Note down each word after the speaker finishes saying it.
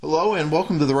Hello and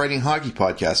welcome to the Writing Hockey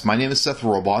Podcast. My name is Seth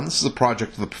Robaugh, and this is a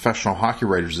project of the Professional Hockey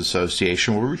Writers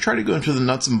Association where we try to go into the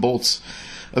nuts and bolts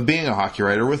of being a hockey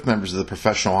writer with members of the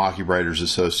Professional Hockey Writers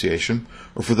Association,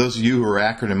 or for those of you who are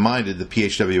acronym-minded, the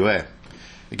PHWA.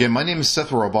 Again, my name is Seth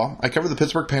Robaugh. I cover the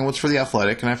Pittsburgh Penguins for The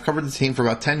Athletic, and I've covered the team for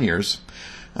about 10 years.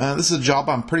 This is a job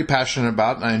I'm pretty passionate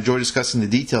about, and I enjoy discussing the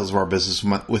details of our business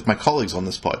with my colleagues on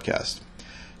this podcast.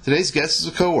 Today's guest is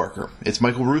a co-worker. It's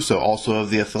Michael Russo, also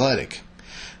of The Athletic.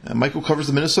 Michael covers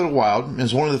the Minnesota Wild and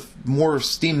is one of the more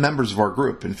esteemed members of our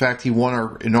group. In fact, he won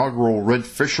our inaugural Red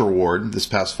Fisher Award this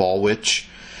past fall, which,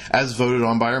 as voted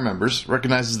on by our members,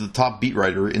 recognizes the top beat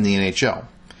writer in the NHL.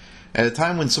 At a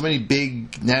time when so many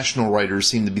big national writers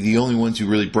seem to be the only ones who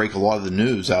really break a lot of the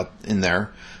news out in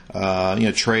there,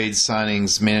 trades,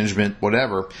 signings, management,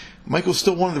 whatever, Michael's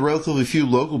still one of the relatively few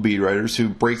local beat writers who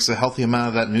breaks a healthy amount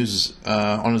of that news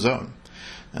on his own.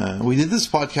 We did this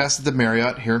podcast at the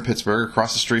Marriott here in Pittsburgh,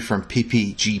 across the street from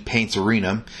PPG Paints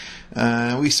Arena.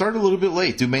 We started a little bit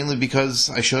late, due mainly because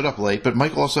I showed up late, but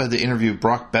Michael also had to interview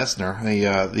Brock Besner,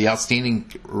 the outstanding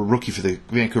rookie for the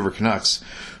Vancouver Canucks,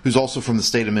 who's also from the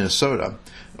state of Minnesota,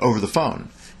 over the phone.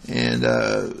 And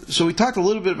so we talked a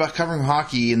little bit about covering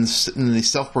hockey in the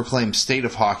self-proclaimed state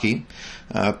of hockey,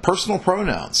 personal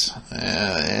pronouns,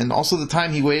 and also the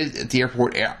time he waited at the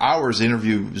airport hours to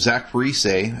interview Zach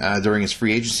Parise during his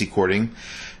free agency courting.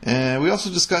 And we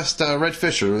also discussed Red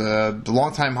Fisher, the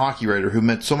longtime hockey writer who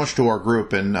meant so much to our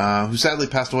group and who sadly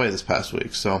passed away this past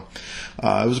week. So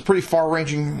it was a pretty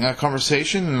far-ranging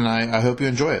conversation, and I hope you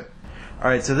enjoy it. All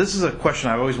right, so this is a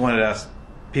question I've always wanted to ask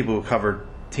people who cover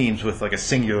teams with like a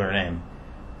singular name.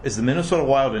 Is the Minnesota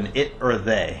Wild an it or a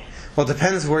they? Well, it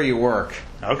depends where you work.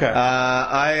 Okay.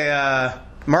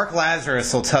 Mark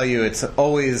Lazarus will tell you it's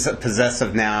always a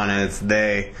possessive noun and it's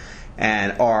they,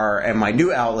 and my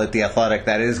new outlet, The Athletic,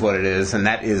 that is what it is, and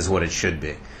that is what it should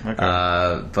be. Okay.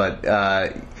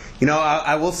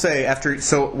 I will say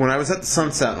when I was at the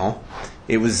Sun Sentinel,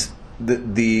 it was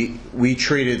we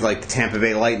treated like the Tampa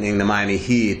Bay Lightning, the Miami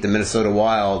Heat, the Minnesota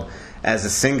Wild as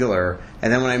a singular,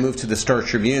 and then when I moved to the Star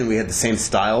Tribune, we had the same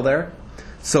style there.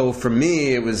 So for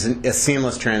me, it was a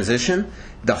seamless transition.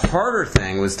 The harder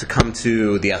thing was to come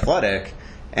to The Athletic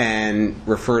and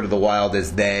refer to the Wild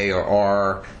as they or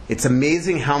our. It's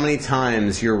amazing how many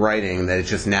times you're writing that it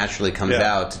just naturally comes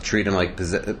out to treat them like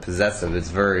possessive. It's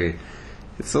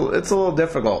a little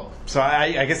difficult. So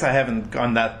I guess I haven't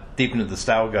gone that deep into the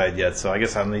style guide yet, so I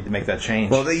guess I'll need to make that change.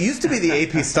 Well, they used to be the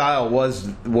AP style was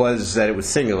that it was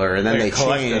singular, and then they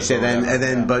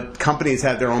changed, but companies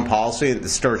have their own policy. At the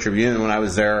Star Tribune, when I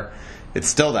was there, it's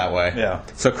still that way. Yeah.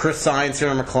 So Chris Sainz,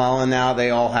 Sarah McClellan, now they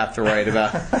all have to write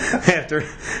about.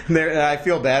 I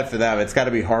feel bad for them. It's got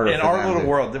to be harder. In for our them little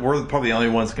world, we're probably the only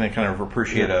ones going to kind of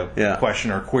appreciate a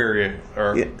question or query.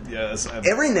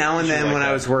 Every now and then, when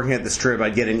I was working at the Strip,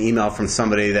 I'd get an email from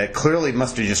somebody that clearly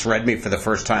must have just read me for the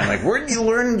first time. Like, where did you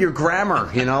learn your grammar?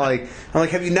 I'm like,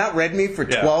 have you not read me for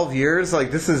 12 years?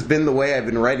 Like, this has been the way I've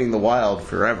been writing the Wild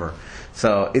forever.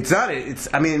 So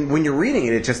when you're reading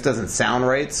it, it just doesn't sound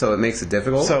right, so it makes it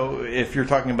difficult. So if you're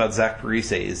talking about Zach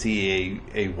Parise, is he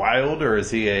a Wild or is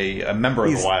he a member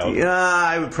of the Wild? Yeah,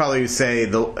 I would probably say I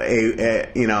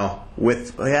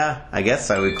guess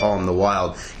I would call him the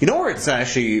Wild. You know where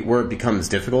it becomes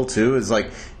difficult too is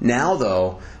like now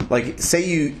though, like say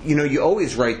you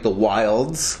always write the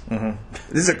Wilds. Mm-hmm.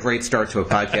 This is a great start to a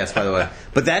podcast, by the way,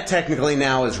 but that technically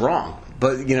now is wrong.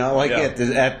 But so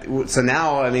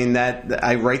now that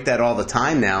I write that all the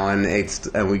time now, and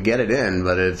we get it in,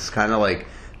 but it's kind of like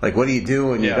what do you do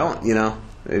when you don't?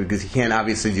 Because you can't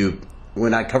obviously do.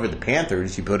 When I covered the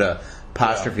Panthers, you put a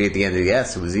apostrophe at the end of the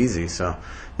S. It was easy. So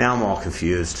now I'm all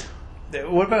confused.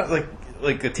 What about like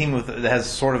a team that has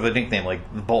sort of a nickname like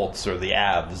the Bolts or the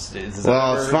Avs? It's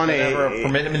funny.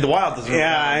 The Wild doesn't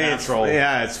have natural.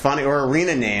 It's funny. Or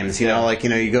arena names, you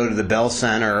go to the Bell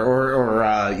Center or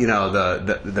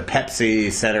the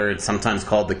Pepsi Center. It's sometimes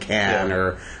called the Can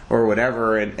or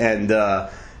whatever. And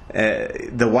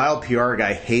the Wild PR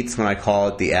guy hates when I call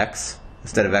it the X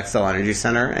instead of XL Energy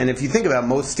Center. And if you think about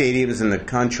most stadiums in the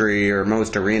country or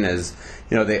most arenas,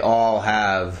 they all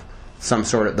have some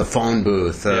sort of the phone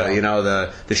booth,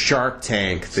 the Shark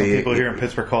Tank. Some people here in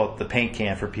Pittsburgh call it the paint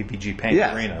can for PPG Paint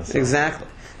Arena. So. Exactly.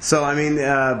 So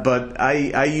but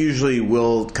I usually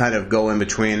will kind of go in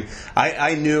between.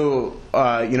 I knew, we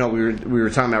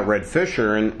were talking about Red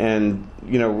Fisher, and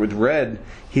with Red,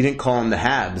 he didn't call him the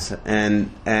Habs, and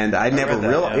I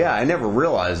never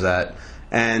realized that.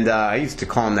 And I used to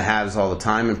call them the halves all the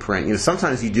time in print.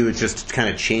 Sometimes you do it just to kind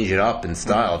of change it up in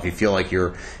style. If you feel like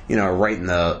you're, writing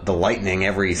the lightning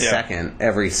every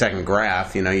second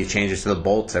graph, you change it to the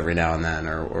bolts every now and then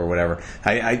or whatever.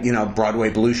 I Broadway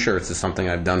blue shirts is something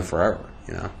I've done forever.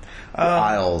 The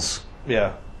aisles.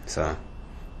 Yeah. So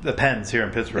the pens here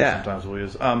in Pittsburgh sometimes we'll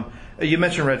use. You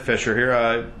mentioned Red Fisher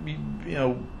here.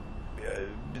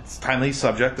 It's a timely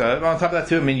subject. On top of that,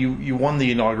 too, I mean, you won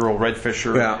the inaugural Red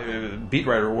Fisher beat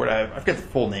writer award. I forget the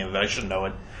full name of it. I should know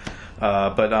it.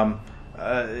 But on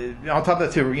top of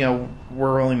that, too,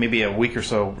 we're only maybe a week or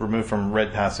so removed from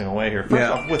Red passing away here.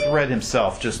 First off, with Red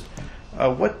himself, just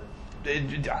what...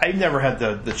 I never had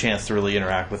the chance to really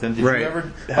interact with him. Did you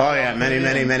ever?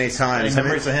 Many times. Any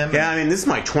memories of him? Yeah, this is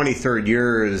my 23rd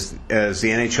year as the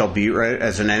NHL beat writer,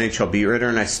 as an NHL beat writer,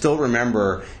 and I still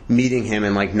remember meeting him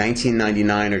in like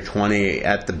 1999 or 20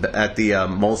 at the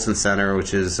Molson Center,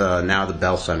 which is now the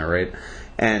Bell Center, right?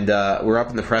 And we're up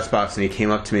in the press box, and he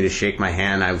came up to me to shake my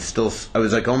hand. I was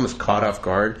like almost caught off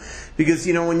guard because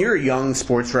when you're a young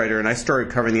sports writer, and I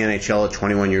started covering the NHL at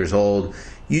 21 years old,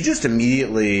 you just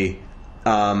immediately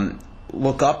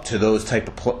look up to those type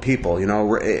of people.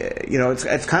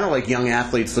 It's kind of like young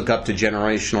athletes look up to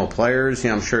generational players.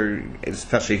 I'm sure,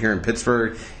 especially here in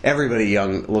Pittsburgh, everybody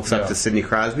young looks up to Sidney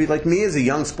Crosby. Like me as a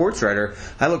young sports writer,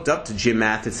 I looked up to Jim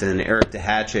Matheson, Eric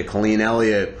DeHatchett, Colleen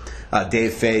Elliott,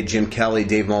 Dave Fay, Jim Kelly,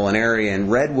 Dave Molinari,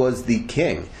 and Red was the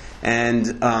king.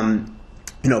 And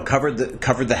covered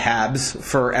the Habs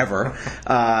forever.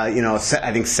 I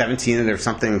think 17 or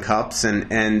something cups,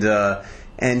 and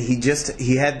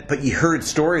but you heard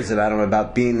stories about him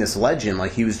about being this legend,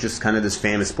 like he was just kind of this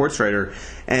famous sports writer.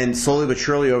 And slowly but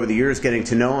surely over the years getting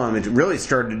to know him, it really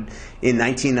started in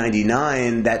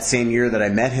 1999, that same year that I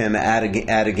met him at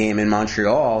a game in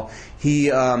Montreal. He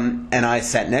and I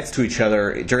sat next to each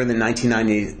other during the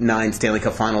 1999 Stanley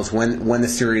Cup Finals when the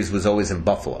series was always in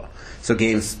Buffalo. So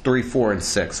games 3, 4, and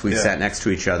 6, we sat next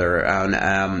to each other, and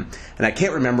I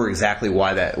can't remember exactly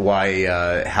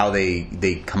how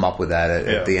they come up with that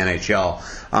at the NHL.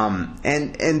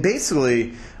 And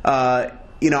basically,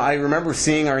 I remember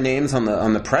seeing our names on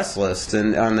the press list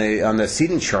and on the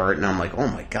seating chart, and I'm like, oh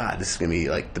my god, this is gonna be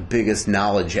like the biggest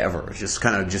knowledge ever. Just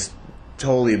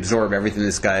totally absorb everything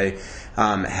this guy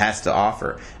has to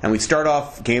offer. And we start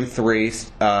off game 3,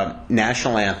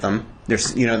 national anthem.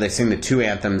 There's, they sing the 2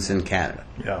 anthems in Canada.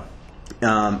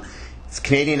 Yeah. It's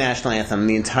Canadian national anthem.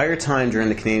 The entire time during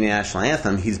the Canadian national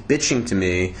anthem, he's bitching to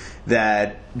me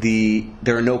that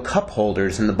there are no cup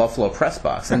holders in the Buffalo press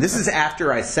box. And this is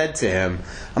after I said to him,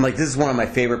 I'm like, this is one of my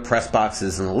favorite press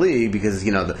boxes in the league because,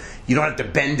 you don't have to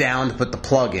bend down to put the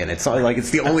plug in. It's like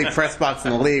it's the only press box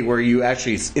in the league where you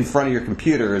actually, in front of your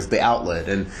computer is the outlet.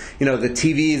 And, the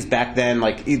TVs back then,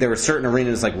 like there were certain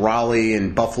arenas like Raleigh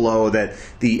and Buffalo that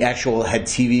the actual had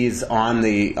TVs on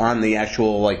the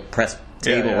actual like press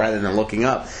table rather than looking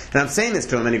up. And I'm saying this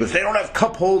to him, and he goes, they don't have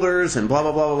cup holders, and blah,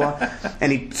 blah, blah, blah, blah.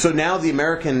 And so now the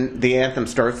anthem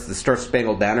starts, the Star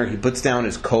Spangled Banner. He puts down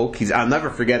his Coke. I'll never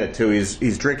forget it, too.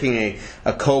 He's drinking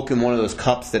a Coke in one of those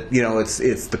cups that,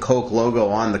 it's the Coke logo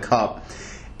on the cup.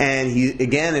 And he,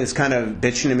 again, is kind of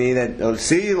bitching to me that,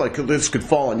 this could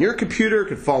fall on your computer,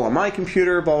 could fall on my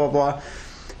computer, blah, blah, blah.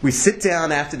 We sit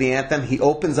down after the anthem. He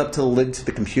opens up to the lid to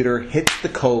the computer, hits the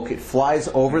Coke. It flies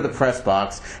over the press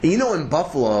box. And in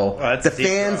Buffalo, the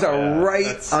fans are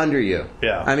right under you.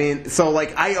 Yeah.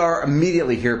 I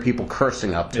immediately hear people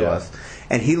cursing up to us.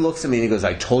 And he looks at me and he goes,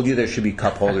 I told you there should be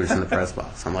cup holders in the press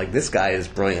box. I'm like, this guy is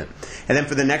brilliant. And then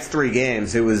for the next 3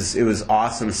 games, it was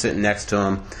awesome sitting next to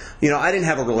him. I didn't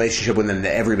have a relationship with him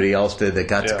that everybody else did that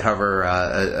got to cover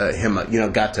him,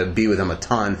 got to be with him a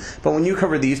ton. But when you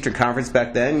covered the Eastern Conference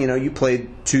back then, you played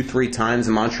 2-3 times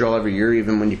in Montreal every year,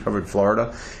 even when you covered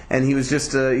Florida. And he was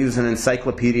just he was an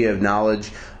encyclopedia of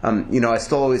knowledge. I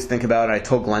still always think about it. I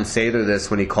told Glenn Sather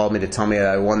this when he called me to tell me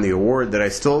I won the award, that I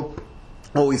still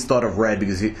always thought of Red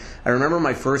because I remember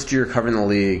my first year covering the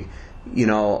league,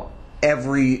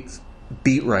 every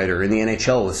beat writer in the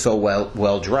NHL was so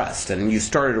well dressed, and you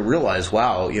started to realize,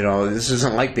 wow, this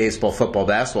isn't like baseball, football,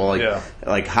 basketball.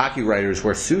 Like hockey writers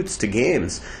wear suits to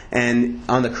games, and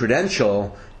on the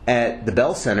credential at the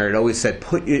Bell Center, it always said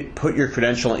put your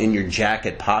credential in your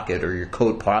jacket pocket or your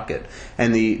coat pocket,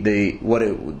 and the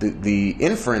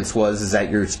inference is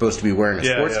that you're supposed to be wearing a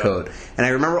sports coat. And I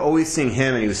remember always seeing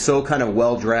him, and he was so kind of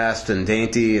well dressed and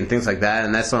dainty and things like that.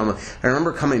 And that's when I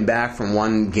remember coming back from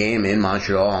one game in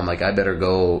Montreal. I'm like, I better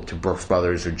go to Brooks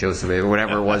Brothers or Joseph or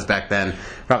whatever it was back then.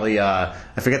 Probably I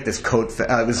forget this coat.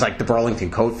 It was like the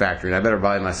Burlington Coat Factory, and I better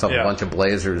buy myself a bunch of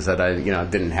blazers that I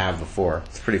didn't have before.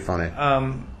 It's pretty funny.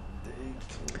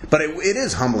 But it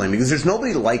is humbling because there's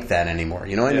nobody like that anymore.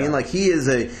 You know what I mean? Like, he is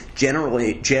a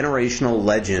generational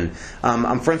legend.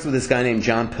 I'm friends with this guy named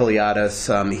John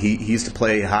Piliatis. He used to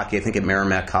play hockey, I think, at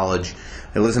Merrimack College.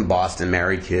 He lives in Boston,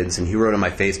 married kids, and he wrote on my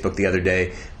Facebook the other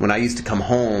day, when I used to come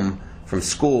home from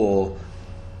school,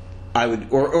 I would,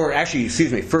 or actually,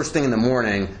 excuse me, first thing in the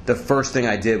morning, the first thing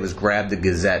I did was grab the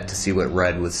Gazette to see what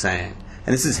Red was saying.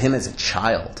 And this is him as a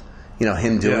child, you know,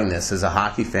 him doing this as a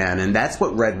hockey fan. And that's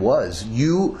what Red was.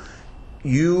 You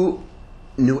knew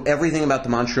everything about the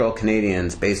Montreal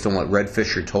Canadiens based on what Red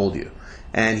Fisher told you.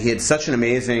 And he had such an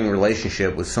amazing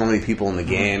relationship with so many people in the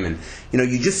game, and you know,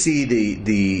 you just see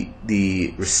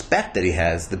the respect that he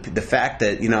has, the fact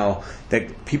that, you know,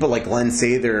 that people like Glenn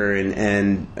Sather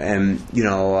and you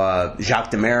know,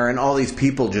 Jacques Demers and all these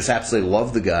people just absolutely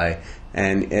love the guy,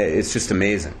 and it's just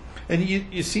amazing. And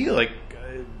you see, like,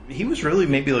 he was really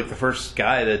maybe like the first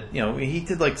guy that, you know, he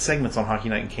did like segments on Hockey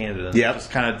Night in Canada. Yeah,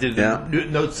 just kind of did a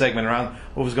note segment around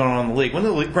what was going on in the league. When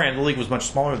the league was much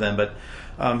smaller then, but.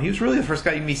 He was really the first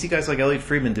guy. You see guys like Elliot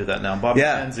Friedman do that now, Bob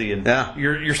McKenzie, and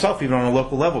yourself even on a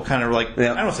local level, kind of like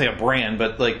I don't say a brand,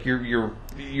 but like you're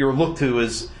looked to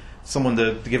as someone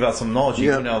to give out some knowledge.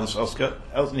 You know,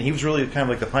 and he was really kind of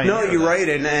like the pioneer. No, you're right,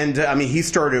 and I mean, he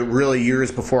started really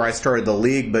years before I started the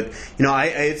league. But you know,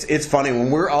 it's funny when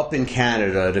we're up in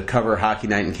Canada to cover Hockey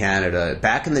Night in Canada.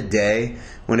 Back in the day,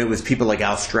 when it was people like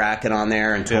Al Strachan on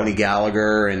there and Tony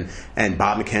Gallagher and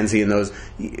Bob McKenzie and those,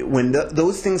 when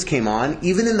those things came on,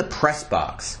 even in the press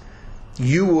box,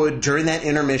 you would, during that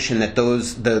intermission, that the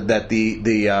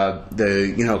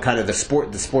you know, kind of the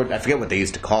sport I forget what they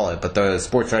used to call it, but the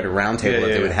sports writer roundtable that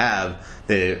they would have,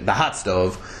 the hot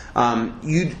stove.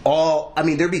 You'd all, I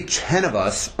mean, there'd be 10 of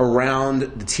us around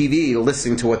the TV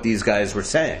listening to what these guys were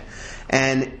saying.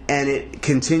 And it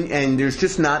continue, and there's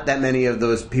just not that many of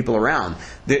those people around.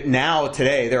 Now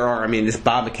today there are. I mean, this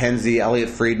Bob McKenzie, Elliot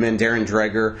Friedman, Darren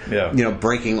Dreger, you know,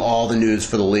 breaking all the news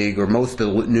for the league or most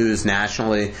of the news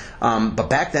nationally. But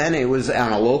back then it was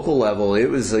on a local level. It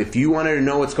was, if you wanted to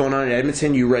know what's going on in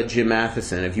Edmonton, you read Jim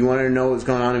Matheson. If you wanted to know what's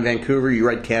going on in Vancouver, you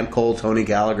read Camp Cole, Tony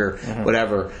Gallagher,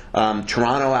 whatever.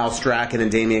 Toronto, Al Strachan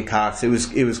and Damien Cox. It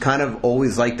was kind of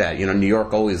always like that. You know, New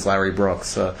York always Larry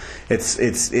Brooks.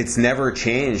 It's never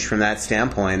changed from that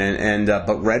standpoint,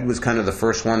 but Red was kind of the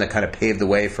first one that kind of paved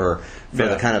the way for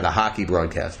the kind of the hockey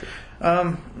broadcaster.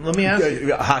 Let me ask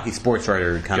you, hockey sports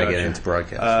writer to kind of get into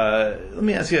broadcast. Let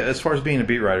me ask you, as far as being a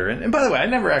beat writer, and by the way, I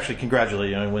never actually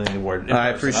congratulated you on winning the award. I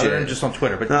appreciate other it. than just on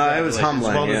Twitter, but it was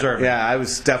humbling. Well deserved. Yeah, I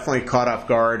was definitely caught off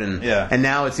guard, and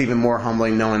now it's even more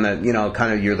humbling knowing that, you know,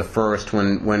 kind of you're the first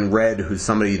when Red, who's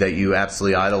somebody that you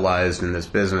absolutely idolized in this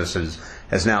business,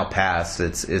 has now passed.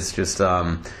 It's just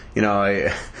you know,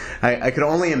 I could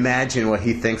only imagine what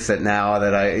he thinks that now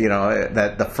that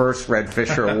that the first Red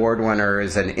Fisher Award winner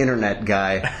is an internet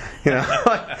guy. You know,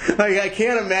 like I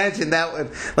can't imagine that.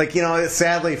 Like, you know,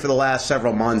 sadly for the last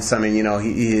several months, I mean, you know,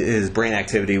 his brain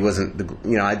activity wasn't.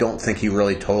 You know, I don't think he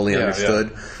really totally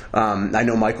understood. I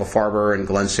know Michael Farber and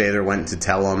Glenn Sather went to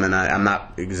tell him, and I'm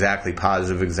not exactly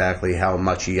positive exactly how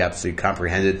much he absolutely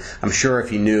comprehended. I'm sure if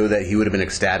he knew that, he would have been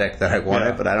ecstatic that I won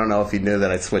it, but I don't know if he knew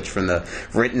that I switched from the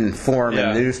written form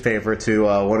in the newspaper to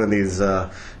one of these,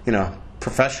 you know,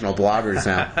 professional bloggers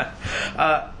now.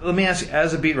 Let me ask you,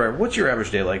 as a beat writer, what's your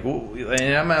average day like?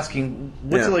 And I'm asking,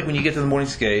 what's it like when you get to the morning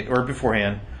skate or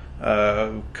beforehand?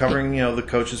 Covering, you know, the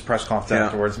coach's press conference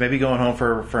afterwards, maybe going home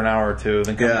for an hour or two,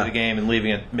 then coming to the game and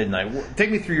leaving at midnight.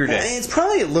 Take me through your day. It's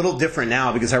probably a little different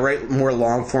now because I write more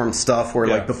long form stuff where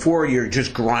like before you're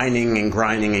just grinding and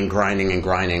grinding and grinding and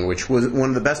grinding, which was one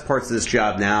of the best parts of this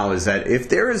job now, is that if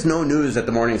there is no news at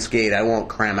the morning skate, I won't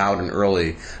cram out and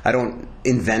early. I don't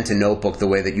invent a notebook the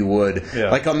way that you would.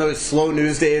 Like on those slow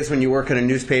news days when you work in a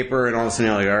newspaper and all of a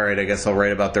sudden you're like, all right, I guess I'll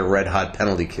write about their red hot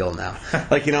penalty kill now.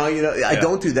 Like, you know, I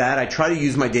don't do that. I try to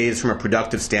use my days from a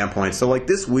productive standpoint. So like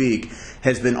this week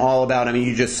has been all about, I mean,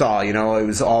 you just saw, you know, it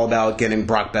was all about getting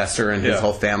Brock Besser and his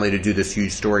whole family to do this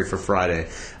huge story for Friday.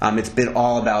 It's been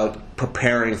all about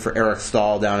preparing for Eric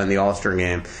Stahl down in the All-Star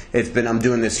game. I'm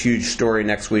doing this huge story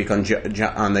next week on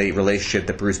the relationship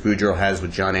that Bruce Boudreau has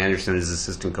with John Anderson, his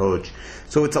assistant coach.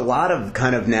 So it's a lot of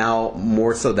kind of now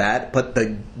more so that, but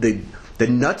the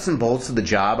nuts and bolts of the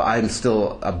job, I'm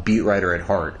still a beat writer at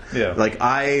heart. Like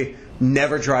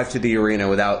never drive to the arena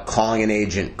without calling an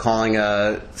agent, calling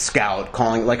a scout,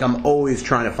 I'm always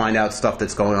trying to find out stuff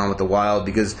that's going on with the Wild,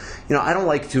 because I don't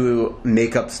like to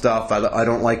make up stuff. I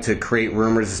don't like to create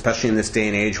rumors, especially in this day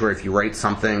and age where if you write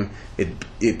something, it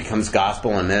becomes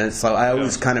gospel in minutes. So I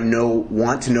always kind of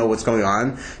want to know what's going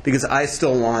on, because I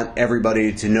still want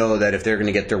everybody to know that if they're going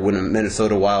to get their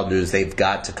Minnesota Wild news, they've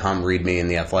got to come read me in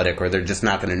The Athletic, or they're just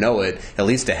not going to know it at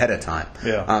least ahead of time.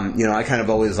 Yeah. I kind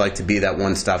of always like to be that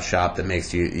one-stop shop that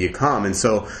makes you come. And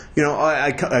so,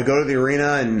 I go to the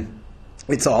arena, and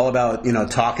it's all about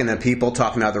talking to people,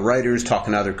 talking to other writers,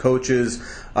 talking to other coaches,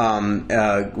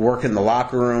 work in the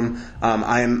locker room.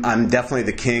 I'm definitely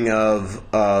the king of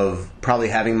probably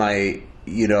having my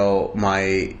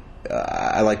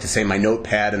I like to say my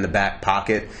notepad in the back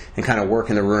pocket and kind of work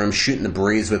in the room, shooting the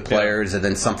breeze with players, and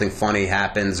then something funny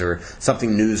happens or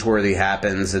something newsworthy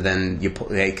happens, and then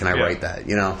hey, can I write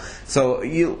that? So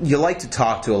you like to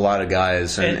talk to a lot of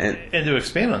guys, and to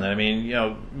expand on that, I mean,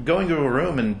 going to a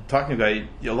room and talking to a guy,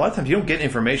 a lot of times you don't get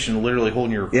information literally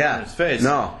holding your in his face.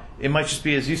 No. It might just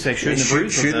be, as you say,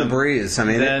 shooting the breeze. I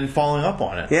mean, then following up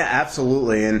on it. Yeah,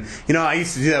 absolutely. And I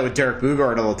used to do that with Derek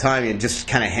Bugard all the time. You'd just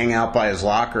kind of hang out by his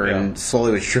locker, and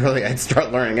slowly but surely, I'd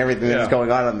start learning everything that was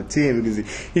going on the team, because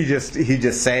he'd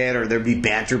just say it, or there'd be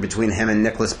banter between him and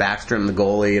Nicholas Backstrom, the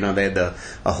goalie. They had a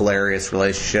hilarious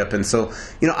relationship, and so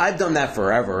I've done that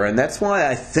forever, and that's why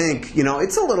I think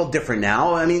it's a little different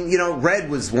now. I mean, Red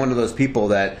was one of those people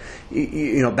that.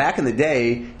 Back in the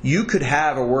day, you could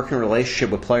have a working relationship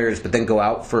with players, but then go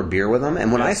out for a beer with them.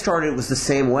 And when I started, it was the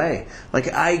same way.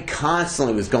 I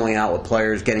constantly was going out with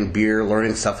players, getting beer,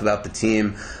 learning stuff about the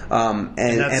team. But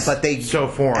so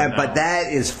foreign. But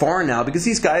that is foreign now, because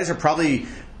these guys are probably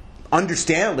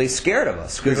understandably scared of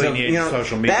us, because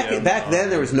social media. Back then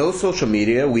there was no social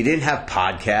media. We didn't have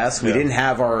podcasts. We didn't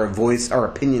have our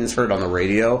opinions heard on the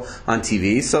radio, on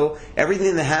TV. So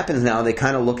everything that happens now, they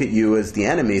kind of look at you as the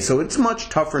enemy. So it's much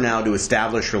tougher now to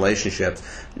establish relationships,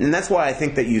 and that's why I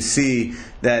think that you see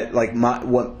that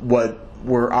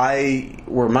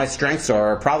where my strengths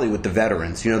are probably with the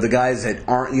veterans. The guys that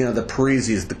aren't, the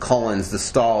Parisis, the Cullens, the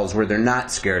Stalls, where they're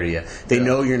not scared of you. They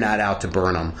know you're not out to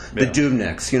burn them. The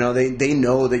Dubnyks, they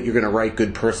know that you're going to write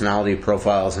good personality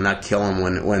profiles and not kill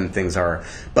them when things are.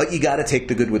 But you got to take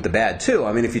the good with the bad too.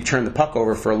 I mean, if you turn the puck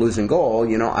over for a losing goal,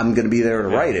 I'm going to be there to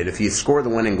write it. If you score the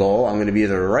winning goal, I'm going to be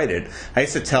there to write it. I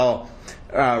used to tell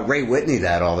Ray Whitney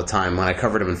that all the time when I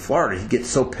covered him in Florida. He'd get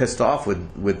so pissed off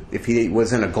with if he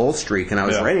was in a goal streak and I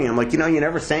was writing. I'm like, you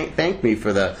never thanked me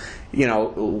for the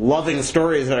loving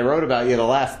stories that I wrote about you the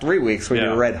last 3 weeks when you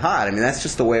were red hot. I mean, that's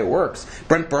just the way it works.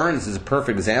 Brent Burns is a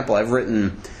perfect example. I've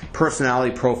written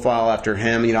personality profile after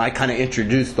him. I kind of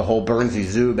introduced the whole Burnsy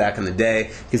Zoo back in the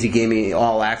day, because he gave me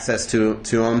all access to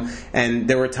him. And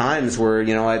there were times where,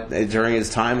 during his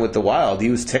time with the Wild, he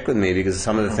was ticked with me because of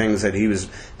some of the things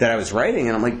that I was writing.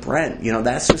 And I'm like, Brent,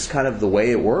 that's just kind of the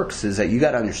way it works, is that you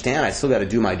got to understand, I still got to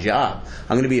do my job.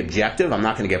 I'm going to be objective. I'm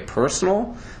not going to get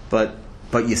personal, but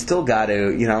you still got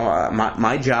to,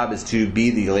 my job is to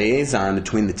be the liaison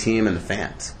between the team and the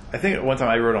fans. I think at one time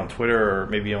I wrote on Twitter, or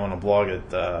maybe on a blog,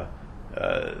 the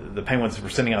Penguins were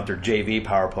sending out their JV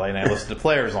power play, and I listed the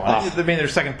players on it. I mean, their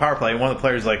second power play, and one of the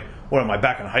players like, what am I,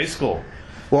 back in high school?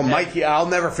 Well, Mike, I'll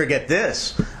never forget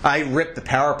this. I ripped the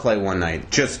power play one night,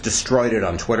 just destroyed it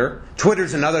on Twitter.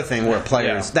 Twitter's another thing where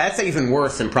players, that's even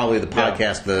worse than probably the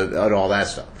podcast and all that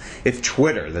stuff. It's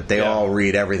Twitter that they all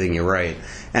read everything you write.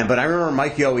 But I remember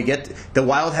Mike Yo, the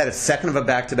Wild had a second of a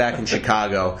back-to-back in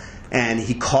Chicago, and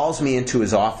he calls me into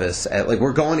his office at,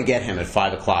 we're going to get him at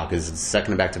 5 o'clock because it's the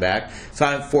second of back-to-back. So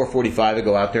at 4:45 I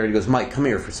go out there, and he goes, Mike, come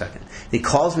here for a second. He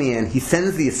calls me in. He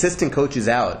sends the assistant coaches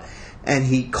out, and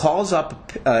he calls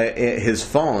up his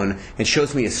phone and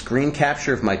shows me a screen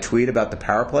capture of my tweet about the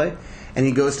power play. And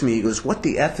he goes to me, he goes, what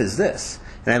the F is this?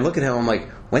 And I look at him, I'm like,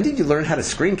 when did you learn how to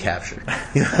screen capture?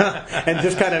 And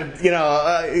just kind of,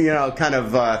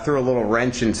 threw a little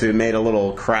wrench made a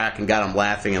little crack and got him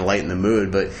laughing and lighten the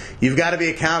mood. But you've got to be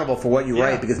accountable for what you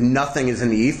write, because nothing is in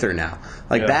the ether now.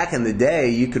 Back in the day,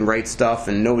 you could write stuff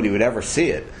and nobody would ever see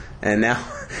it. And now,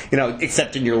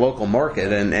 except in your local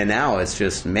market. And now it's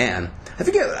just, man,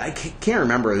 I can't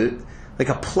remember,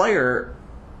 a player,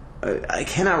 I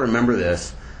cannot remember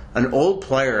this. An old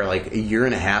player, a year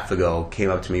and a half ago, came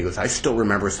up to me and goes, I still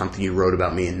remember something you wrote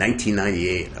about me in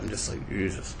 1998. I'm just like,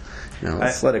 Jesus.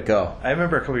 Let's let it go. I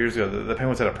remember a couple years ago, the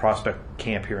Penguins had a prospect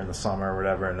camp here in the summer or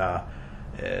whatever, and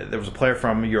there was a player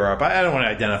from Europe. I don't want to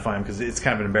identify him because it's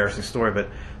kind of an embarrassing story, but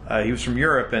he was from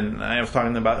Europe, and I was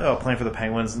talking to him about playing for the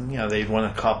Penguins, and they'd won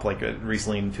a cup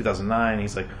recently in 2009.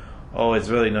 He's like, oh, it's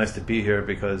really nice to be here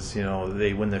because,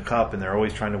 they win the cup and they're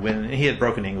always trying to win. And he had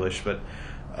broken English, but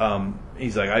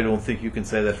he's like, I don't think you can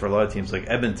say that for a lot of teams like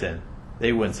Edmonton.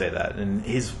 They wouldn't say that. And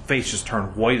his face just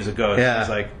turned white as a ghost. Yeah. He's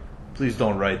like, please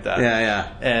don't write that.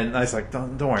 Yeah. And I was like,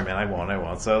 don't worry, man, I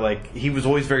won't. So, he was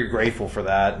always very grateful for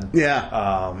that. And,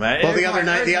 well, the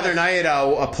other night,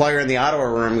 a player in the Ottawa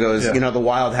room goes, the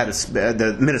Wild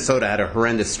the Minnesota had a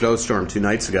horrendous snowstorm 2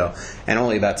 nights ago, and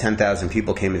only about 10,000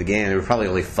 people came to the game. There were probably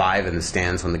only 5 in the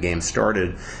stands when the game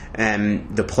started.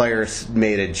 And the players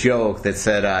made a joke that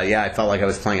said, I felt like I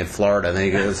was playing in Florida. And then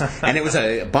he goes, and it was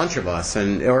a bunch of us,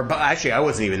 actually I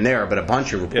wasn't even there, but a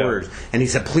bunch of reporters. Yeah. And he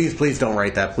said, please don't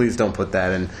write that. Please don't put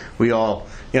that. And we all,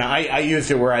 I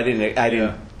used it where I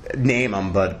didn't name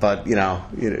them, but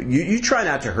you try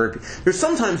not to hurt people. There's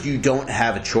sometimes you don't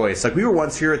have a choice. Like we were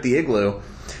once here at the Igloo,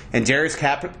 and Darius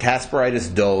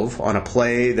Kasparaitis dove on a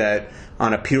play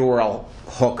on a Peter Worrell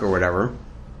hook or whatever.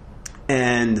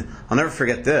 And I'll never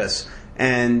forget this.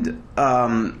 And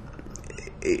the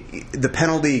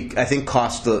penalty, I think,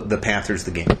 cost the Panthers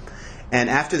the game. And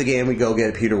after the game, we go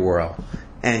get Peter Worrell.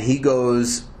 And he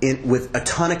goes in with a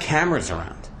ton of cameras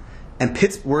around. And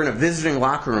we're in a visiting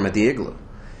locker room at the Igloo.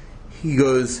 He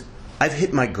goes, I've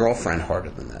hit my girlfriend harder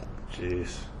than that.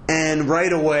 Jeez. And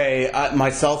right away,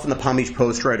 myself and the Palm Beach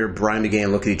Post writer, Brian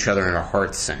McGain, look at each other and our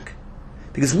hearts sink.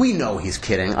 Because we know he's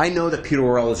kidding. I know that Peter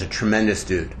Worrell is a tremendous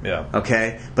dude. Yeah.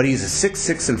 Okay? But he's a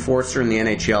 6'6" enforcer in the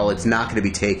NHL. It's not going to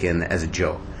be taken as a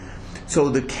joke. So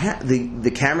the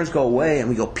cameras go away, and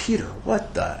we go, Peter,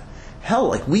 what the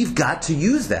hell? We've got to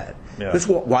use that. Yeah.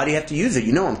 Why do you have to use it?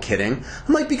 I'm kidding.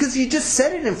 I'm like, because you just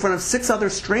said it in front of 6 other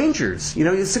strangers.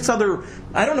 6 other...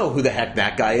 I don't know who the heck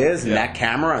that guy is, and that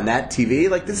camera on that TV.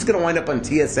 This is going to wind up on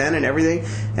TSN and everything.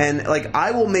 And,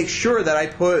 I will make sure that I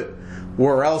put...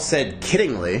 Worrell said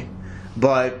kiddingly,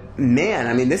 but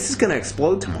man, this is going to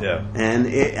explode tomorrow. Yeah.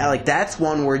 And that's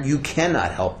one where you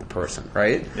cannot help the person,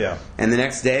 right? Yeah. And the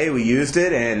next day we used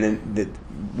it, and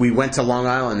we went to Long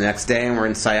Island the next day, and we're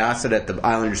in Syosset at the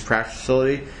Islanders practice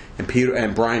facility,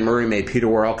 and Brian Murray made Peter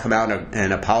Worrell come out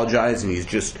and apologize, and he's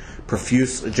just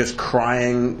profuse, just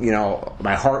crying.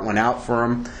 My heart went out for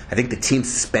him. I think the team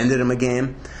suspended him a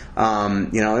game.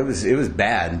 It was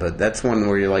bad, but that's one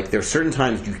where you're there's certain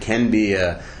times you can be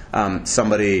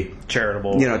somebody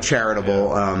charitable. Charitable.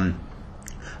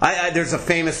 Yeah. There's a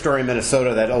famous story in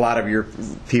Minnesota that a lot of your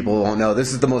people won't know.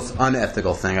 This is the most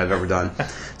unethical thing I've ever done.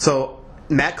 So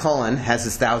Matt Cullen has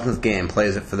his 1000th game,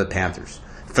 plays it for the Panthers,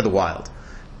 for the Wild.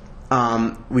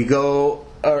 We go,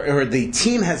 or the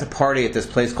team has a party at this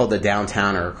place called the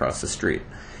Downtowner across the street.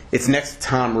 It's next to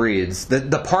Tom Reed's.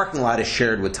 The parking lot is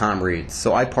shared with Tom Reed's.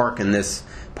 So I park in this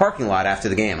parking lot after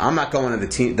the game. I'm not going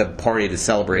to the party to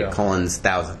celebrate Cullen's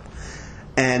 1000th.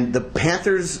 And the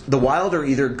Panthers, the Wild are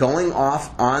either going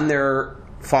off on their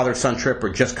father-son trip or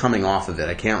just coming off of it.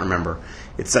 I can't remember.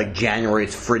 It's January.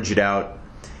 It's frigid out.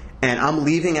 And I'm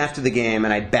leaving after the game,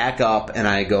 and I back up, and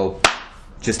I go,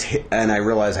 and I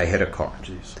realize I hit a car.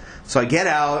 Jeez. So I get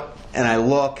out, and I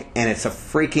look, and it's a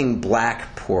freaking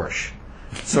black Porsche.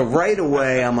 So right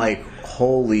away, I'm like,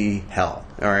 holy hell,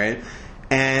 all right?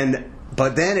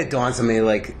 But then it dawns on me,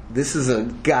 this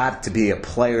is got to be a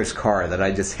player's car that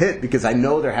I just hit, because I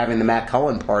know they're having the Matt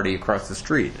Cullen party across the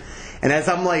street. And as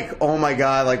I'm like, oh my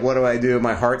God, what do I do?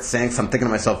 My heart sinks. I'm thinking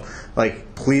to myself,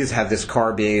 please have this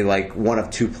car be one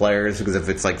of 2 players, because if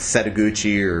it's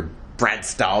Setaguchi or Brad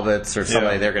Stalvitz or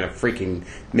somebody, they're going to freaking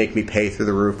make me pay through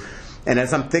the roof. And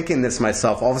as I'm thinking this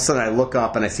myself, all of a sudden I look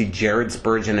up and I see Jared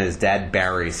Spurgeon and his dad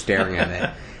Barry staring at me.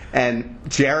 And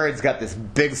Jared's got this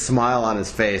big smile on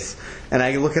his face. And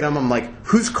I look at him, I'm like,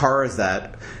 whose car is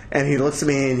that? And he looks at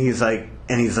me and he's like,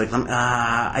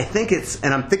 I think it's,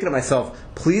 and I'm thinking to myself,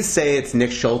 please say it's Nick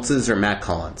Schultz's or Matt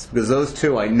Cullen's. Because those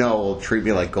 2 I know will treat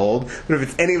me like gold. But if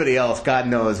it's anybody else, God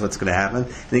knows what's going to happen.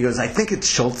 And he goes, I think it's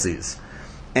Schultz's.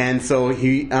 And so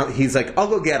he's like, I'll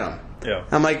go get him. Yeah.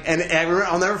 I'm like, and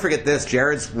I'll never forget this.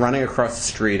 Jared's running across the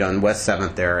street on West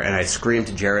 7th there, and I scream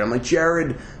to Jared. I'm like,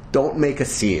 Jared, don't make a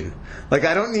scene. I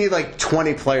don't need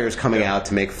 20 players coming out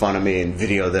to make fun of me and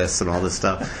video this and all this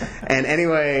stuff. And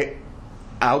anyway,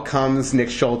 out comes Nick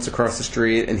Schultz across the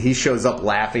street, and he shows up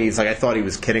laughing. He's like, I thought he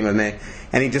was kidding with me.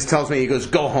 And he just tells me, he goes,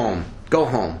 go home.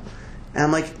 And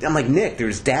I'm like, Nick,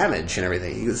 there's damage and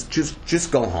everything. He goes,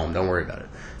 just go home. Don't worry about it.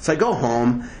 So I go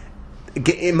home.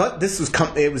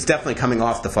 It was definitely coming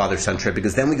off the father-son trip,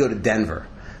 because then we go to Denver,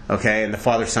 okay? And the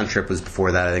father-son trip was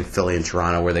before that, I think Philly and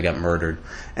Toronto, where they got murdered.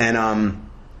 And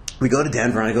we go to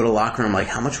Denver, and I go to the locker room, I'm like,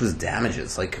 how much was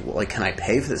damages? Can I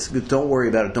pay for this? He goes, don't worry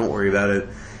about it.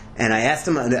 And I asked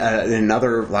him in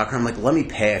another locker room, I'm like, let me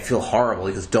pay. I feel horrible.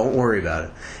 He goes, don't worry about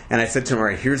it. And I said to him, all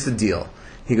right, here's the deal.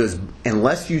 He goes,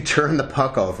 unless you turn the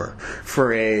puck over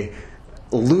for a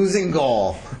losing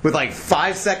goal with like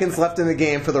 5 seconds left in the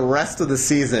game for the rest of the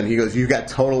season, he goes, you got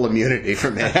total immunity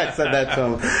from me. I said that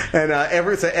to him. And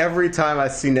every time I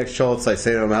see Nick Schultz, I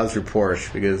say to him, how's your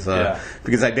Porsche?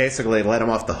 Because I basically let him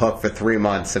off the hook for 3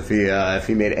 months if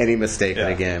he made any mistake in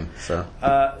a game. So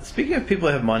speaking of people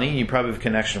that have money, you probably have a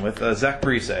connection with Zach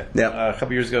Parise. Yep. A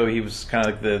couple years ago, he was kind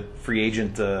of like the free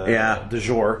agent du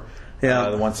jour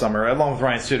the one summer, along with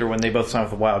Ryan Suter when they both signed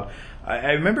with the Wild.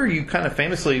 I remember you kind of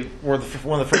famously were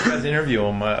one of the first guys to interview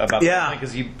him about that,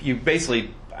 because you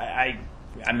basically,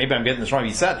 maybe I'm getting this wrong,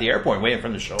 you sat at the airport waiting for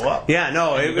him to show up. Yeah,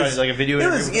 no, it was like a video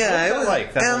interview.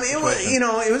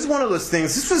 It was one of those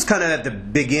things. This was kind of at the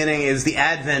beginning. It was the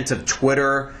advent of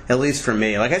Twitter, at least for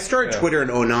me. Like, I started Twitter in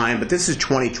 2009, but this is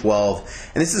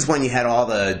 2012, and this is when you had all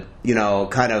the,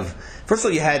 kind of, first of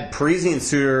all, you had Parise and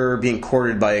Suter being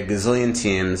courted by a gazillion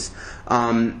teams.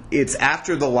 It's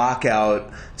after the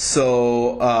lockout,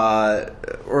 so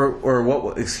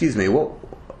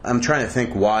I'm trying to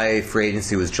think why free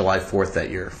agency was July 5th that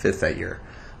year.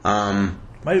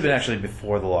 Might have been actually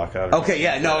before the lockout. Okay,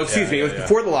 yeah, no, excuse me. It was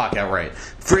before the lockout, right.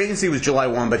 Free agency was July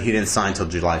 1, but he didn't sign until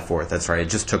July 4th. That's right. It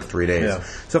just took 3 days. Yeah.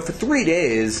 So for 3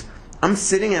 days, I'm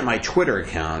sitting at my Twitter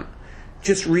account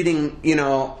just reading,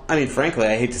 frankly,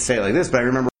 I hate to say it like this, but I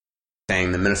remember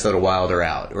saying the Minnesota Wild are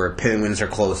out, or Penguins are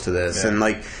close to this, and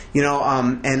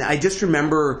and I just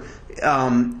remember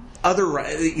other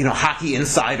hockey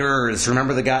insiders.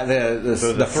 Remember the guy,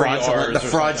 the fraudulent,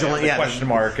 the question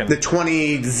mark, and the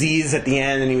 20 Z's at the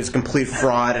end, and he was a complete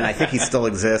fraud, and I think he still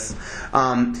exists.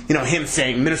 Him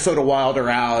saying Minnesota Wild are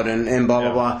out, and blah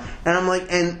blah blah, and I'm like,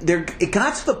 it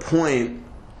got to the point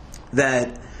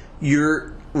that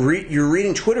you're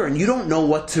reading Twitter and you don't know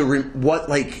what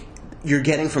you're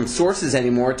getting from sources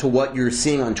anymore to what you're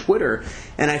seeing on Twitter.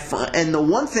 And the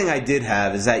one thing I did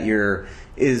have is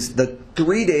the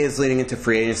 3 days leading into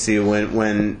free agency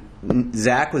when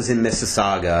Zach was in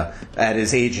Mississauga at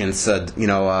his agents,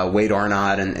 Wade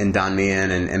Arnott and Don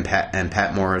Meehan and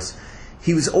Pat Morris.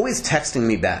 He was always texting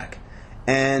me back,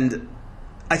 and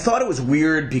I thought it was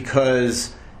weird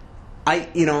because I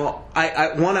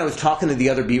was talking to the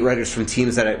other beat writers from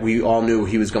teams that we all knew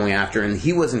he was going after, and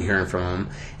he wasn't hearing from him.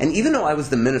 And even though I was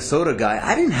the Minnesota guy,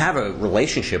 I didn't have a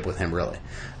relationship with him really.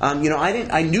 I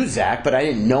knew Zach, but I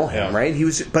didn't know him, right?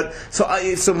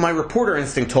 So my reporter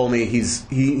instinct told me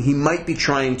he might be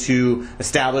trying to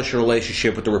establish a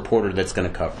relationship with the reporter that's going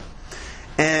to cover.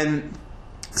 And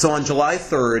so on July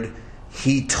 3rd,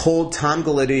 he told Tom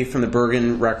Gallitti from the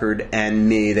Bergen Record and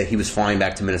me that he was flying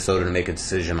back to Minnesota to make a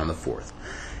decision on the 4th.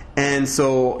 And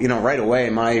so, right away,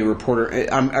 my reporter,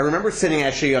 I remember sitting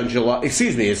actually on it's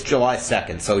July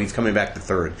 2nd, so he's coming back the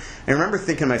 3rd. I remember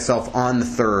thinking to myself on the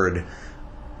 3rd,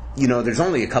 there's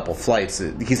only a couple flights.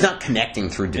 He's not connecting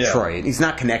through Detroit. Yeah. He's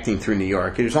not connecting through New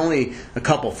York. There's only a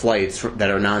couple flights that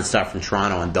are nonstop from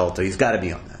Toronto and Delta. He's got to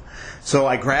be on that. So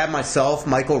I grabbed myself,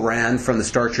 Michael Rand from the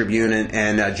Star Tribune,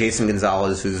 and Jason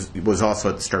Gonzalez, who was also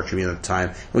at the Star Tribune at the time.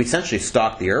 And we essentially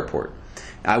stalked the airport.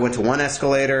 I went to one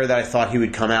escalator that I thought he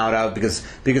would come out of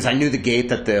because I knew the gate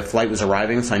that the flight was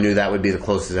arriving, so I knew that would be the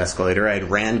closest escalator. I had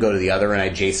Rand go to the other, and I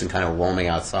had Jason kind of roaming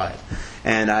outside.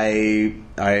 And I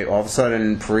all of a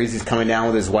sudden, Parise's coming down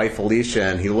with his wife Alicia,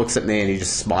 and he looks at me and he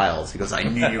just smiles. He goes, "I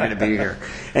knew you were going to be here."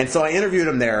 And so I interviewed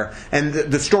him there, and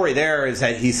the story there is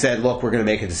that he said, "Look, we're going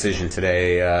to make a decision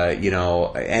today,"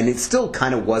 and it still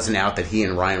kind of wasn't out that he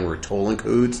and Ryan were tolling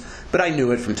cahoots, but I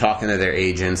knew it from talking to their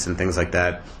agents and things like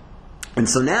that. And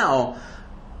so now,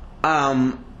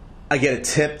 I get a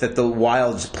tip that the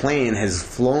Wild's plane has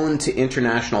flown to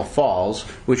International Falls,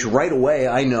 which right away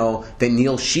I know that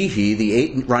Neil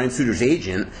Sheehy, Ryan Suter's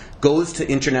agent, goes to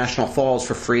International Falls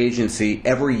for free agency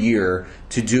every year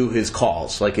to do his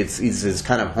calls. Like it's his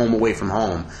kind of home away from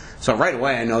home. So right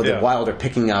away I know the Wild are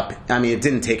picking up. I mean, it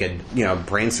didn't take a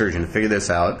brain surgeon to figure this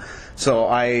out. So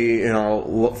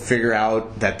I figure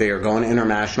out that they are going to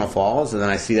International Falls, and then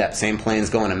I see that same plane's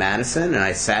going to Madison, and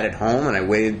I sat at home and I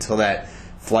waited until that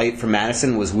flight from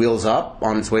Madison was wheels up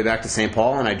on its way back to St.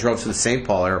 Paul, and I drove to the St.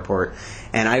 Paul airport,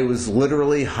 and I was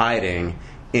literally hiding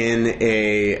in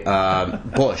a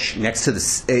bush next to the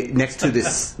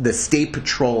State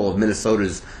Patrol of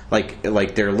Minnesota's like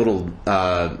their little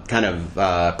kind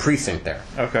of precinct there.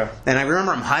 Okay. And I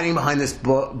remember I'm hiding behind this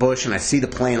bush, and I see the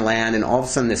plane land, and all of a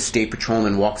sudden this State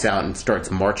Patrolman walks out and starts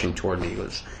marching toward me.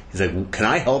 He's like, "Can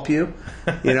I help you?"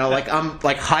 I'm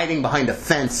like hiding behind a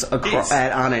fence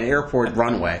on an airport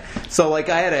runway. So I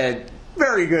had a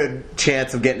very good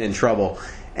chance of getting in trouble.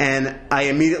 And I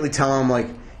immediately tell him, like,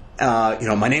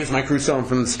 my name is Mike Russo. I'm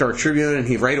from the Star Tribune, and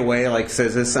he right away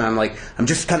says this, and I'm like, I'm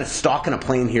just kind of stalking a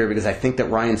plane here because I think that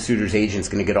Ryan Suter's agent's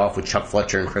going to get off with Chuck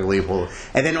Fletcher and Craig Leopold.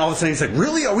 And then all of a sudden he's like,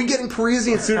 really? Are we getting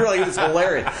Parisi and Suter? Like, it was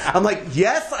hilarious. I'm like,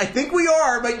 yes, I think we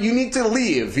are, but you need to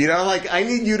leave. I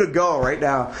need you to go right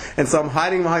now. And so I'm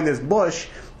hiding behind this bush,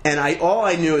 and all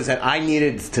I knew is that I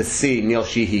needed to see Neil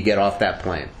Sheehy get off that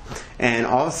plane. And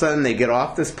all of a sudden they get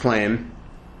off this plane.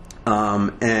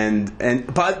 But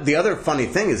the other funny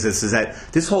thing is that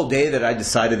this whole day that I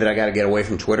decided that I got to get away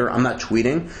from Twitter, I'm not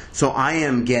tweeting, so I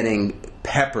am getting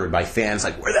peppered by fans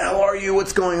like, where the hell are you?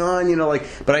 What's going on?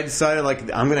 But I decided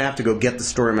I'm going to have to go get the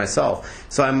story myself.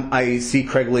 So I see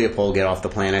Craig Leopold get off the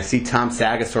plane. I see Tom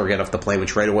Sagasor get off the plane,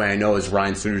 which right away I know is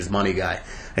Ryan Suter's money guy.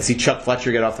 I see Chuck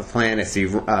Fletcher get off the plane. I see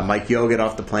Mike Yeo get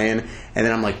off the plane. And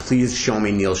then I'm like, please show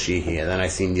me Neil Sheehy. And then I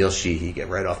see Neil Sheehy get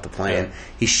right off the plane. Yeah.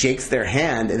 He shakes their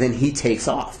hand, and then he takes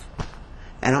off.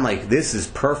 And I'm like, this is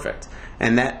perfect.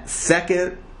 And that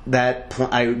second that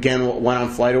I again went on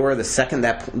FlightAware, the second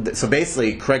so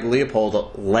basically Craig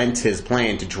Leopold lent his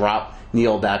plane to drop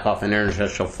Neil back off in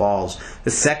International Falls.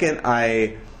 The second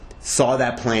I saw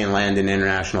that plane land in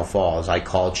International Falls, I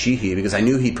called Sheehy because I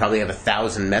knew he'd probably have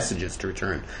 1,000 messages to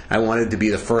return. I wanted to be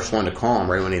the first one to call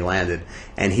him right when he landed.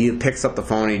 And he picks up the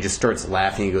phone and he just starts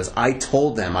laughing. He goes, I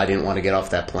told them I didn't want to get off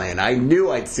that plane. I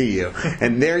knew I'd see you.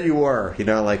 And there you were,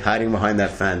 hiding behind that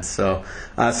fence. So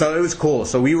it was cool.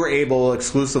 So we were able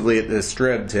exclusively at the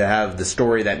Strib to have the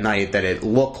story that night that it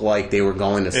looked like they were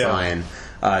going to sign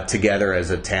together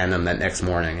as a tandem that next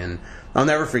morning. And I'll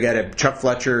never forget it. Chuck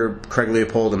Fletcher, Craig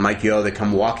Leopold, and Mike Yeo, they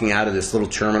come walking out of this little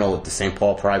terminal at the St.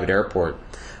 Paul Private Airport.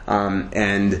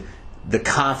 And the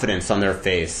confidence on their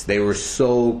face, they were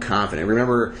so confident.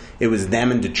 Remember, it was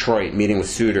them in Detroit meeting with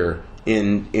Suter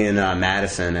in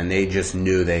Madison, and they just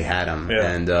knew they had him.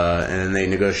 Yeah. And then they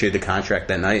negotiated the contract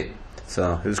that night.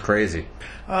 So it was crazy.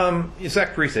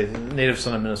 Zach Parisi, native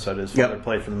son of Minnesota. His father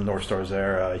played for the North Stars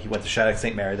there. He went to Shattuck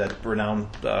St. Mary, that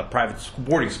renowned private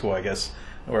boarding school, I guess,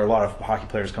 where a lot of hockey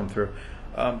players come through.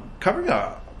 Covering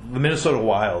the Minnesota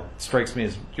Wild strikes me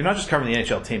as you're not just covering the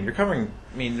NHL team. You're covering.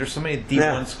 There's so many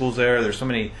D1 schools there. There's so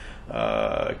many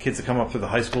kids that come up through the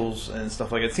high schools and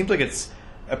stuff like it. It seems like it's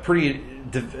a pretty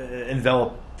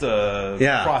enveloped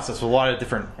process with a lot of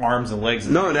different arms and legs.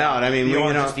 No doubt.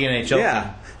 Just the NHL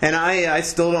team. And I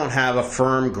still don't have a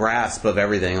firm grasp of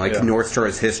everything, North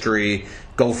Stars history,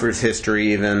 Gophers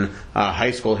history, even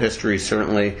high school history,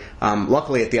 certainly.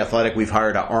 Luckily, at The Athletic, we've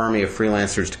hired an army of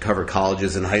freelancers to cover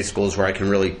colleges and high schools where I can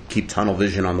really keep tunnel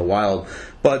vision on the Wild.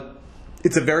 But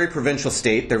it's a very provincial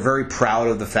state. They're very proud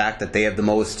of the fact that they have the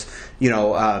most,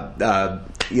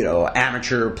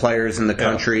 amateur players in the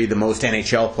country, the most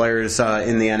NHL players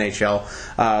in the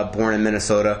NHL, born in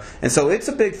Minnesota, and so it's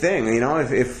a big thing.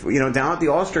 If down at the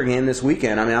All-Star game this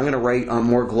weekend, I'm going to write on a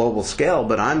more global scale,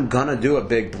 but I'm going to do a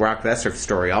big Brock Besser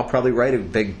story. I'll probably write a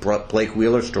big Blake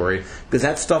Wheeler story because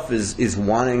that stuff is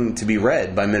wanting to be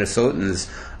read by Minnesotans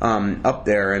up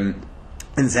there.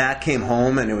 And Zach came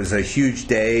home, and it was a huge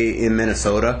day in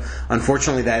Minnesota.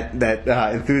 Unfortunately, that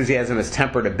enthusiasm has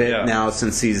tempered a bit now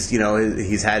since he's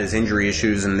had his injury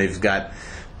issues, and they've got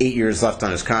 8 years left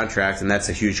on his contract, and that's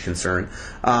a huge concern.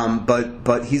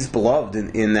 But he's beloved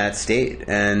in that state,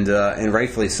 and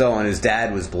rightfully so. And his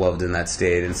dad was beloved in that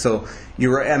state, and so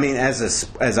you're right.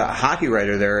 As a hockey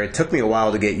writer there, it took me a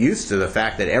while to get used to the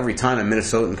fact that every time a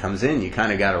Minnesotan comes in, you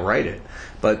kind of got to write it.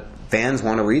 But fans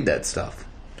want to read that stuff.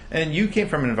 And you came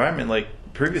from an environment like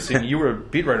previously. You were a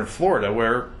beat writer in Florida,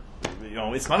 where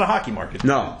it's not a hockey market.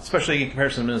 No, especially in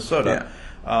comparison to Minnesota.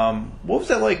 What was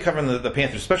that like covering the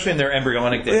Panthers, especially in their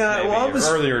embryonic days,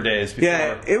 earlier days? Before?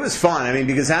 Yeah, it was fun.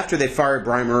 Because after they fired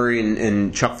Brian Murray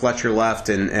and Chuck Fletcher left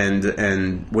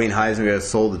and Wayne Huizenga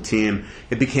sold the team,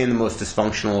 it became the most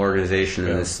dysfunctional organization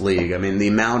in this league. The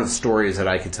amount of stories that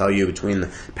I could tell you between the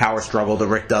power struggle that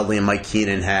Rick Dudley and Mike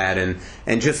Keenan had,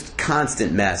 and just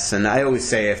constant mess. And I always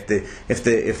say if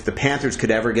the Panthers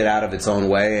could ever get out of its own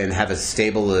way and have a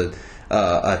stable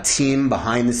a team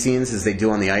behind the scenes as they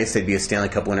do on the ice, they'd be a Stanley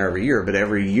Cup winner every year. But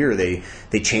every year they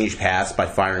change paths by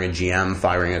firing a GM,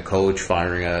 firing a coach,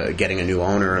 getting a new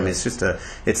owner.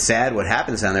 It's sad what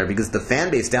happens down there because the fan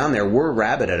base down there were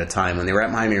rabid at a time. When they were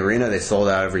at Miami Arena, they sold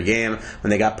out every game. When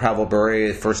they got Pavel Bure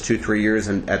the first 2-3 years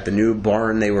at the new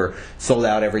barn, they were sold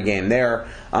out every game there.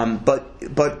 But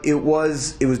it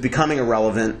was becoming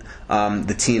irrelevant,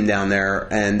 the team down there,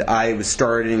 and I was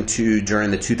starting to,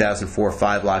 during the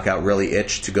 2004-05 lockout, really really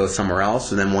itched to go somewhere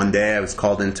else. And then one day I was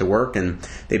called into work, and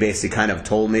they basically kind of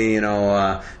told me,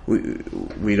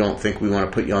 we don't think we want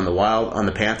to put you on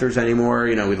the Panthers anymore.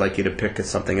 We'd like you to pick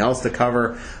something else to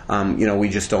cover. We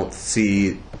just don't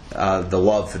see the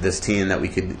love for this team that we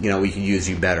could use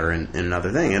you better in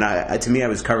another thing. And to me, I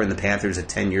was covering the Panthers at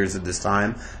 10 years at this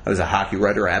time. I was a hockey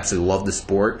writer. I absolutely love the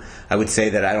sport. I would say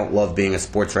that I don't love being a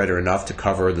sports writer enough to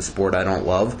cover the sport I don't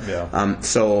love. Yeah.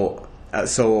 So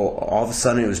all of a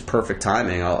sudden it was perfect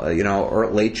timing.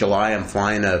 Late July, I'm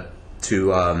flying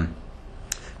to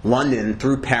London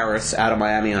through Paris out of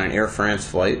Miami on an Air France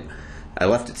flight. I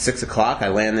left at 6 o'clock. I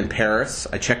land in Paris.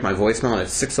 I check my voicemail, and at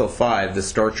 6:05, the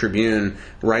Star Tribune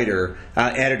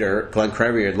editor, Glenn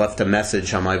Crevier, had left a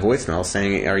message on my voicemail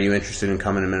saying, "Are you interested in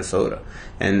coming to Minnesota?"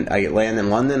 And I land in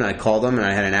London. I called them, and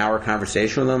I had an hour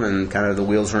conversation with them, and kind of the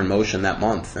wheels were in motion that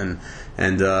month.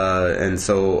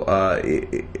 So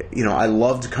I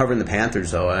loved covering the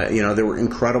Panthers, though. There were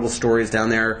incredible stories down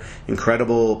there,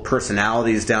 incredible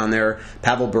personalities down there.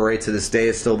 Pavel Bure to this day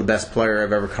is still the best player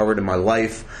I've ever covered in my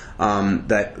life.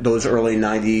 That those early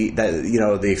 90,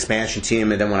 the expansion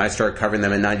team, and then when I started covering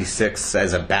them in 96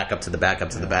 as a backup to the backup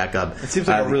to the backup. It seems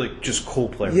like a really just cool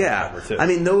player. Yeah, too. I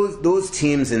mean those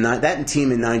teams in that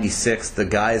team in '96, the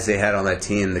guys they had on that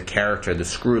team, the character, the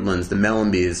Scrudlins, the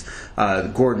Mellenbys,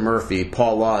 Gordon Murphy,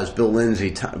 Paul Laws, Bill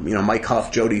Lindsay, Mike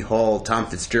Huff, Jody Hall, Tom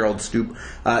Fitzgerald, Stoop.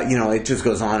 It just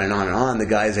goes on and on and on. The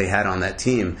guys they had on that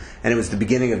team, and it was the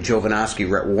beginning of Jovanovski,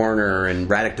 Rhett Warner, and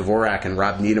Radek Dvorak, and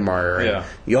Rob Niedermeyer, and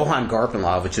Johan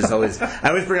Garpenlov, which is always I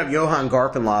always bring up Johan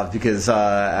Garpenlov because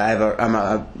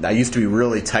I used to be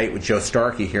really tight with Joe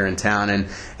Starkey here in town,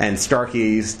 and Starkey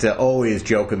used to always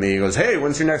joke with me. He goes, "Hey,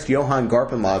 when's your next Johan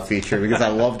Garpenlov feature?" Because I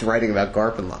loved writing about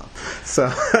Garpenlov. So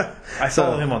I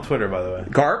follow him on Twitter, by the way.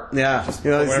 Garp, yeah,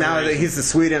 he's the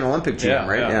Sweden Olympic team,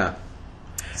 right? Yeah.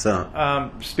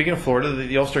 So speaking of Florida,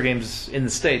 the All-Star games in the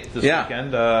state this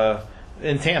weekend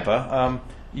in Tampa.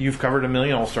 You've covered a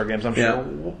million All-Star games, I'm sure.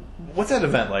 Yeah. What's that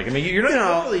event like? I mean, you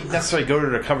don't really necessarily go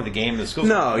to cover the game.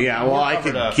 No, yeah. Well, I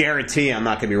could guarantee I'm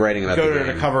not going to be writing about the game.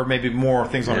 Go to cover maybe more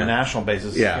things on a national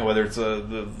basis. Yeah. Whether it's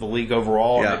the league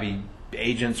overall, or maybe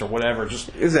agents or whatever. Just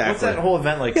exactly. What's that whole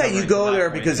event like? Yeah, you go there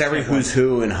because every who's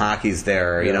who in hockey's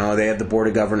there. Yeah. They have the Board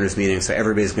of Governors meeting, so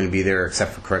everybody's going to be there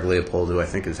except for Craig Leopold, who I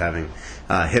think is having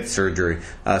hip surgery,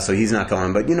 so he's not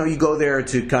going. But you go there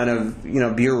to kind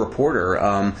of be a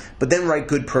reporter, but then write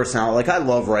good personality. Like I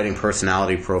love writing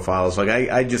personality profiles. Like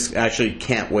I just actually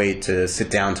can't wait to sit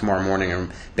down tomorrow morning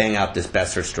and bang out this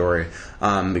Besser story.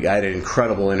 I had an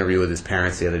incredible interview with his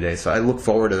parents the other day, so I look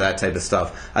forward to that type of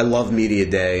stuff. I love Media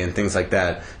Day and things like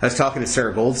that. I was talking to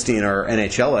Sarah Goldstein, our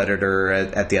NHL editor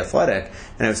at The Athletic,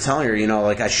 and I was telling her,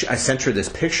 I sent her this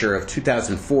picture of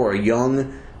 2004, a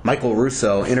young Michael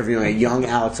Russo interviewing a young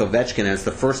Alex Ovechkin, and it's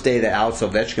the first day that Alex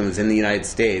Ovechkin was in the United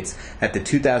States at the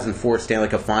 2004 Stanley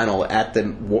Cup Final at the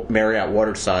Marriott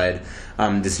Waterside.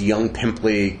 This young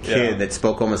pimply kid that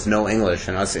spoke almost no English,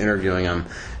 and us interviewing him,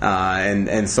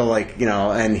 and so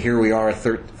and here we are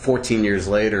 14 years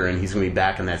later, and he's going to be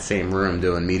back in that same room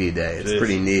doing Media Day. It's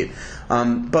pretty neat.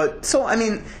 But so I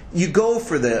mean, you go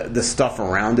for the stuff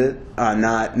around it,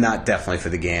 not definitely for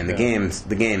the game. The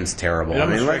game's terrible. It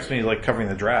almost strikes me like covering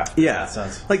the draft. Yeah, in that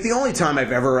sense. Like the only time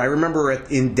I remember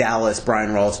in Dallas,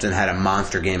 Brian Ralston had a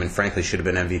monster game, and frankly should have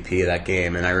been MVP of that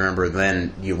game. And I remember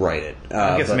then you write it.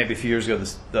 I guess maybe a few years ago,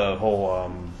 the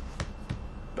whole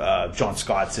John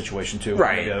Scott situation too,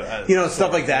 right?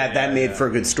 Stuff like that made for a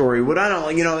good story. What I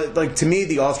don't like, to me,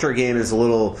 the All-Star game is a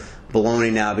little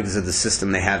baloney now because of the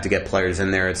system they have to get players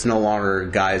in there. It's no longer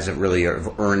guys that really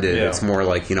have earned it. Yeah. It's more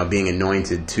like being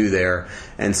anointed to there,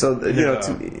 and so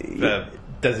to me,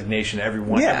 designation.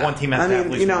 Everyone team has to have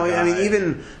at least one guy. I mean,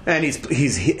 even and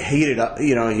he's heated up.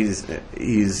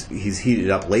 He's heated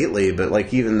up lately.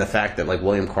 But even the fact that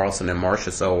William Karlsson and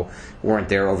Marcia weren't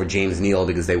there over James Neal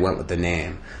because they went with the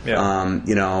name. Yeah.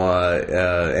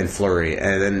 And Fleury,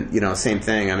 and then same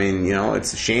thing. I mean,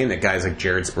 it's a shame that guys like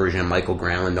Jared Spurgeon and Michael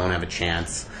Granlund don't have a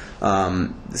chance.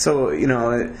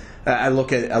 I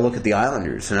look at the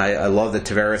Islanders, and I love that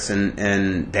Tavares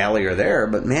and Bailey are there,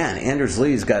 but man, Anders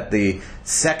Lee's got the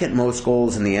second most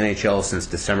goals in the NHL since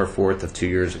December 4th of 2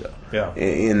 years ago. Yeah.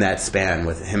 In that span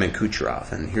with him and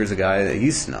Kucherov, and here's a guy that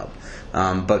he's snubbed.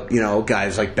 But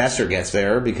guys like Besser gets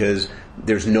there because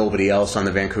there's nobody else on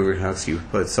the Vancouver Canucks you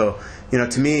put. So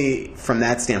to me, from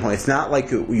that standpoint, it's not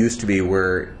like it used to be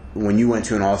where when you went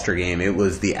to an All-Star game, it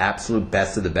was the absolute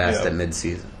best of the best at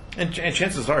midseason. And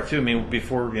chances are, too, I mean,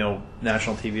 before,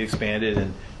 national TV expanded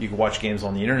and you could watch games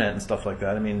on the internet and stuff like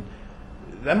that, I mean,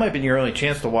 that might have been your only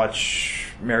chance to watch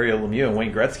Mario Lemieux and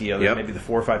Wayne Gretzky, maybe the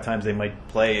 4 or 5 times they might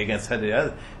play against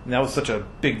head-to-head. And that was such a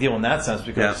big deal in that sense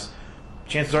because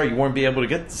chances are you won't be able to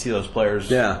get to see those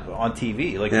players on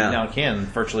TV like you now can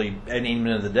virtually any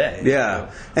minute of the day. Yeah.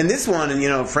 So. And this one,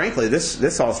 and frankly,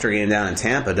 this All-Star game down in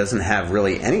Tampa doesn't have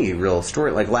really any real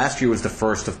story. Like last year was the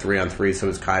first of 3-on-3, so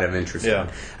it's kind of interesting.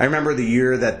 Yeah. I remember the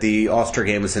year that the All-Star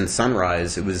game was in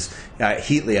Sunrise. It was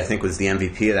Heatley, I think, was the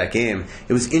MVP of that game.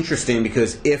 It was interesting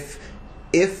because if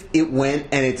it went,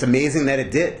 and it's amazing that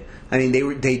it did. I mean,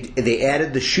 they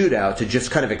added the shootout to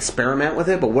just kind of experiment with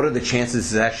it, but what are the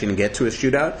chances it's actually going to get to a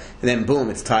shootout? And then, boom,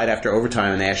 it's tied after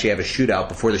overtime, and they actually have a shootout.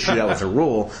 Before the shootout was a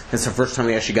rule. It's the first time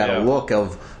we actually got a look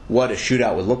of what a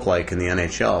shootout would look like in the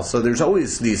NHL. So there's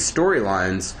always these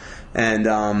storylines, and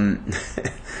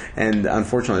and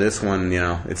unfortunately this one,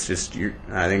 it's just,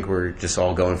 I think we're just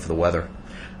all going for the weather.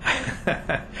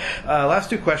 Last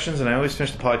 2 questions, and I always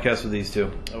finish the podcast with these 2.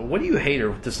 What do you hate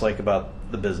or dislike about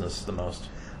the business the most?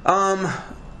 I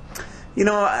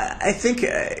think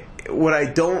what I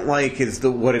don't like is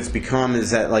what it's become is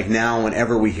that like now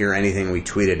whenever we hear anything we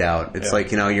tweet it out. It's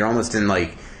like you're almost in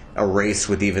like a race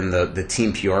with even the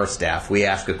team PR staff. We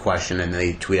ask a question and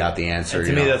they tweet out the answer. And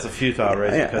to me, that's a futile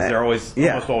race because they're always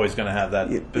almost always going to have that.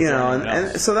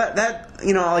 And so that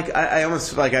like I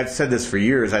almost like I've said this for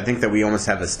years. I think that we almost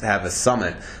have a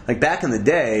summit. Like back in the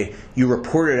day, you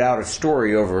reported out a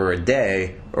story over a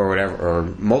day or whatever or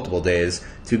multiple days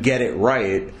to get it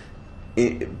right.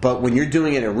 But when you're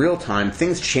doing it in real time,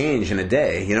 things change in a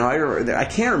day. I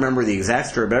can't remember the exact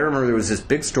story, but I remember there was this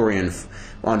big story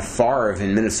on Favre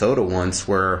in Minnesota once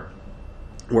where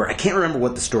I can't remember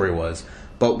what the story was,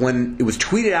 but when it was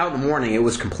tweeted out in the morning, it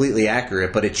was completely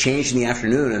accurate, but it changed in the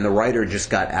afternoon, and the writer just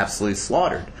got absolutely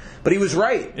slaughtered. But he was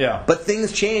right. Yeah. But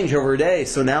things change over a day,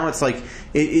 so now it's like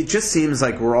it just seems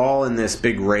like we're all in this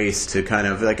big race to kind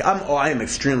of like I am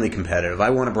extremely competitive. I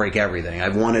want to break everything.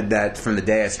 I've wanted that from the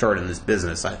day I started in this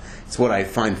business. It's what I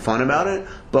find fun about it.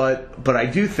 But I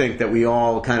do think that we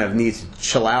all kind of need to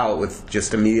chill out with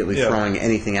just immediately throwing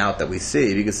anything out that we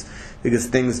see because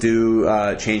things do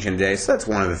change in a day. So that's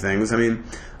one of the things. I mean.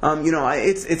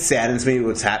 It saddens me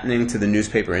what's happening to the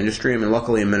newspaper industry. I mean,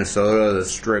 luckily in Minnesota, the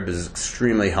Strib is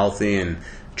extremely healthy and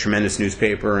tremendous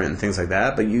newspaper and things like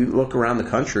that. But you look around the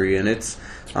country and it's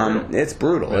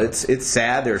brutal. Yeah. It's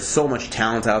sad. There's so much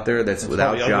talent out there that's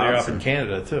without jobs. Up in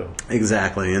Canada too.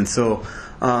 Exactly, and so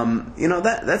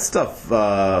that stuff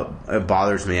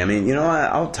bothers me. I mean,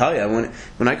 I'll tell you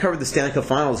when I covered the Stanley Cup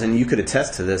Finals, and you could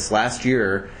attest to this last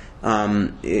year,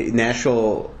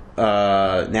 Nashville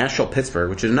Pittsburgh,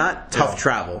 which is not tough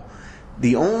travel.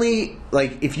 The only,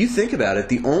 if you think about it,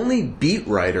 the only beat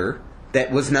writer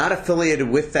that was not affiliated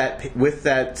with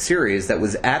that series that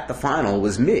was at the final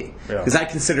was me. Because I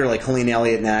consider Helene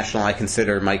Elliott national, I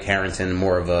consider Mike Harrington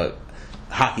more of a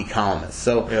hockey columnist.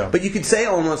 So, but you could say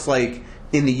almost like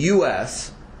in the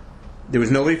U.S., there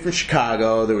was nobody from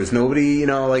Chicago. There was nobody,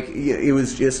 it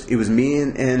was me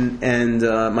and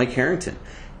Mike Harrington.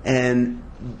 And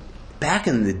back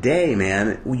in the day,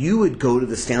 man, you would go to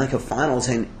the Stanley Cup Finals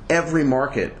and every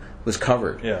market was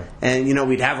covered. Yeah. And,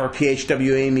 we'd have our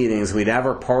PHWA meetings, we'd have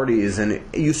our parties, and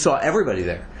you saw everybody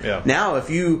there. Yeah. Now, if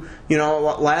where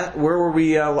were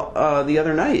we the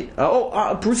other night?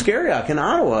 Bruce Garriock in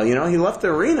Ottawa. He left the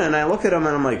arena, and I look at him,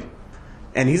 and I'm like,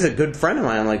 and he's a good friend of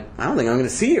mine. I'm like, I don't think I'm going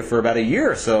to see you for about a year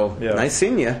or so. Yeah. Nice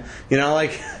seeing you.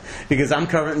 Because I'm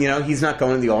covering, he's not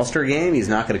going to the All-Star game. He's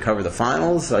not going to cover the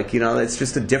finals. It's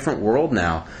just a different world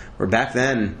now. Where back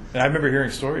then... And I remember hearing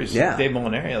stories. Yeah. Dave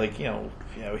Molinari,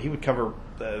 he would cover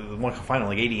the one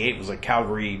final, 88 was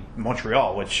Calgary,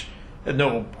 Montreal, which had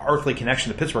no earthly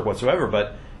connection to Pittsburgh whatsoever,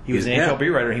 but he was an NHL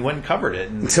beat writer, and he went and covered it.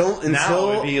 And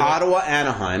until Ottawa,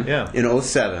 Anaheim in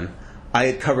 2007, I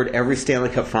had covered every Stanley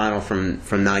Cup final from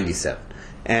 97.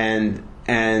 And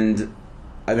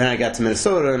then I got to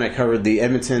Minnesota, and I covered the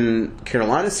Edmonton,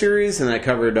 Carolina series, and I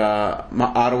covered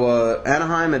Ottawa,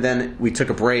 Anaheim, and then we took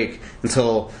a break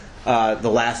until the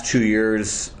last 2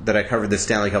 years that I covered the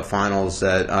Stanley Cup Finals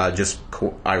that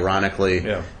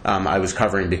ironically I was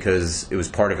covering because it was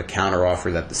part of a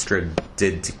counteroffer that the Strib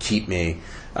did to keep me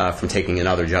from taking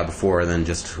another job before, and then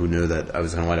just who knew that I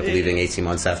was going to wind up leaving 18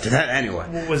 months after that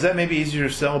anyway. Was that maybe easier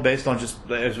to sell based on just,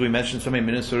 as we mentioned, so many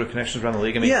Minnesota connections around the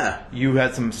league? I mean, you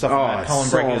had some stuff with Colin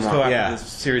Brecken as co-after this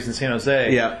series in San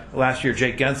Jose. Yeah. Last year,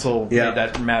 Jake Gensel made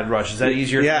that mad rush. Is that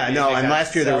easier? Yeah, and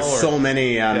last year there were so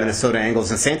many Minnesota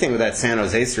angles, and same thing with that San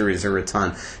Jose series. There were a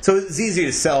ton. So it's easy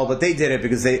to sell, but they did it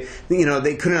because they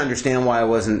couldn't understand why I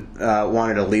wasn't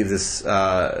wanted to leave this.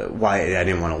 Why I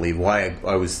didn't want to leave. Why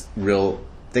I was real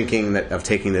thinking of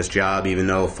taking this job, even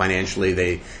though financially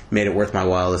they made it worth my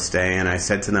while to stay. And I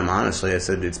said to them honestly, I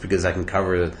said, it's because I can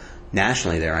cover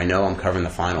nationally there. I know I'm covering the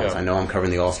finals. I know I'm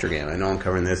covering the All-Star game. I know I'm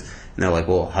covering this. And they're like,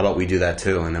 well, how about we do that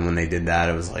too? And then when they did that,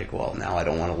 it was like, well, now I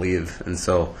don't want to leave. And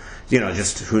so,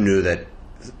 just who knew that,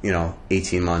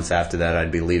 18 months after that,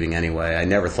 I'd be leaving anyway. I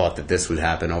never thought that this would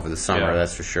happen over the summer,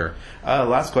 that's for sure.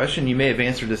 Last question. You may have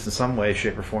answered this in some way,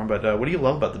 shape, or form, but what do you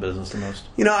love about the business the most?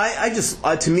 I just,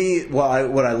 to me,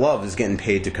 what I love is getting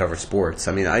paid to cover sports.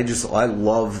 I mean, I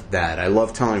love that. I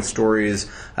love telling stories.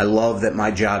 I love that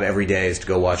my job every day is to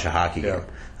go watch a hockey game.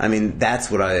 I mean,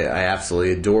 that's what I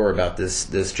absolutely adore about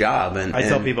this job. And I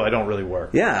tell people I don't really work.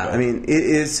 Yeah, I mean,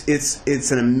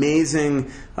 it's an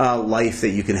amazing life that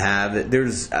you can have.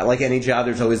 There's, like any job,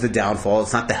 there's always the downfall.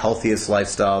 It's not the healthiest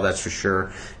lifestyle, that's for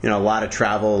sure. A lot of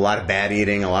travel, a lot of bad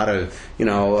eating, a lot of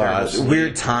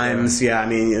weird times. Yeah, I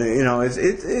mean,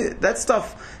 that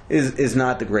stuff is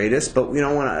not the greatest. But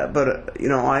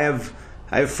I have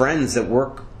friends that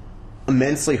work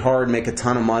immensely hard, make a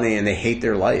ton of money, and they hate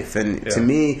their life. And to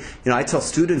me, I tell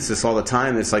students this all the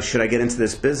time. It's like, should I get into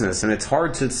this business? And it's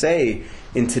hard to say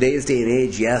in today's day and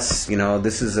age, yes,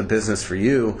 this is a business for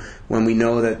you, when we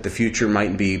know that the future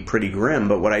might be pretty grim.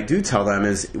 But what I do tell them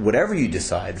is, whatever you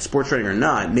decide, sports writing or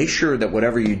not, make sure that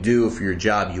whatever you do for your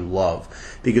job, you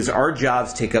love. Because our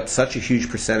jobs take up such a huge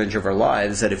percentage of our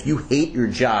lives that if you hate your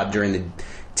job during the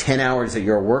 10 hours that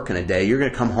you're working a day, you're going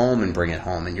to come home and bring it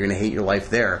home, and you're going to hate your life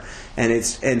there.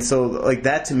 And so like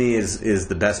that to me is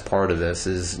the best part of this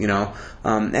is,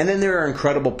 and then there are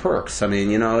incredible perks. I mean,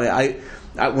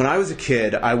 when I was a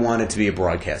kid, I wanted to be a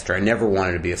broadcaster. I never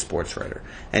wanted to be a sports writer.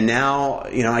 And now,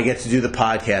 I get to do the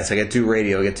podcast, I get to do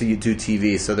radio, I get to do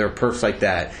TV, so there are perks like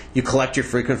that. You collect your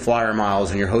frequent flyer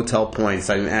miles and your hotel points.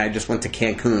 I just went to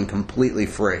Cancun completely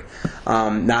free.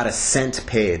 Not a cent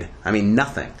paid. I mean,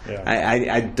 nothing. Yeah.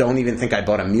 I don't even think I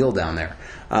bought a meal down there.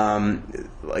 Who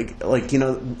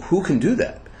can do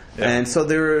that? Yeah. And so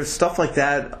there is stuff like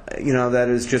that, that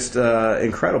is just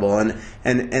incredible. And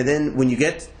then when you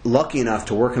get lucky enough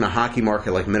to work in a hockey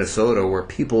market like Minnesota, where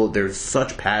there's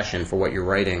such passion for what you're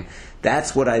writing,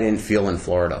 that's what I didn't feel in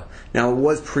Florida. Now, it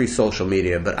was pre-social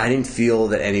media, but I didn't feel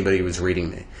that anybody was reading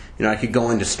me. I could go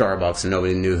into Starbucks and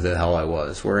nobody knew who the hell I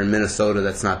was. Where in Minnesota,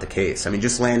 that's not the case. I mean,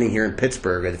 just landing here in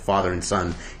Pittsburgh, the father and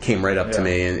son came right up to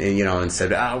me and said,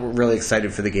 we're really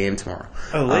excited for the game tomorrow.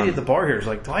 Oh, the lady at the bar here is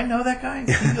like, do I know that guy?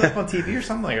 Is he on TV or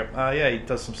something? Like, yeah, he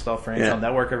does some stuff for NHL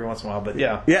Network every once in a while, but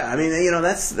yeah. Yeah, I mean,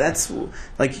 that's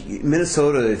like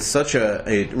Minnesota,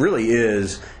 it really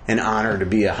is an honor to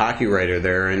be a hockey writer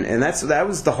there, and that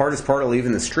was the hardest part of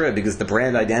leaving the Strip, because the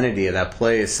brand identity of that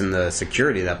place and the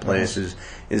security of that place is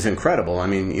incredible. I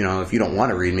mean, if you don't want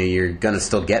to read me, you're gonna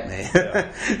still get me.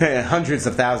 Yeah. Hundreds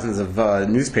of thousands of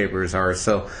newspapers are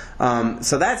so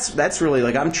that's really,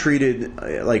 like, I'm treated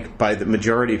like by the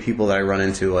majority of people that I run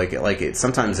into like it.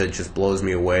 Sometimes it just blows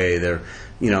me away. They're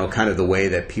kind of the way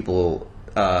that people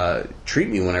treat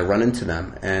me when I run into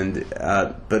them, and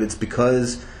but it's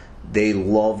because they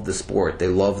love the sport, they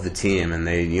love the team, and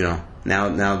they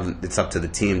now it's up to the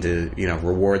team to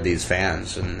reward these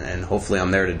fans, and hopefully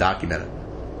I'm there to document it.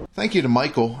 Thank you to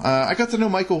Michael. I got to know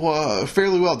Michael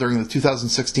fairly well during the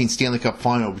 2016 Stanley Cup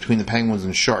Final between the Penguins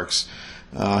and Sharks.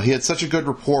 He had such a good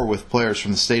rapport with players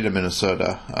from the state of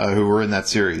Minnesota who were in that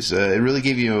series. It really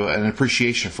gave you an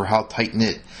appreciation for how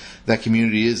tight-knit that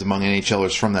community is among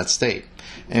NHLers from that state.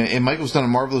 And Michael's done a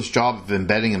marvelous job of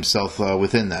embedding himself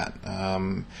within that.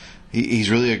 He's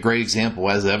really a great example,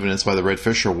 as evidenced by the Red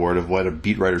Fisher Award, of what a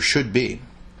beat writer should be.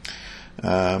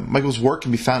 Michael's work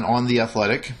can be found on The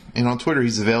Athletic, and on Twitter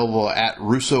he's available at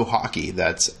Russo Hockey.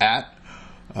 That's at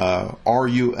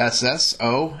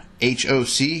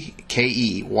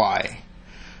RUSSOHOCKEY.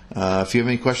 If you have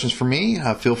any questions for me,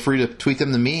 feel free to tweet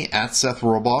them to me at Seth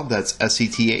Rohrbaugh. That's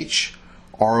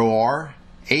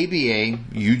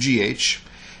SETHRORABAUGH.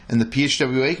 And the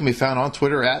PHWA can be found on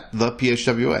Twitter at the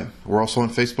PHWA. We're also on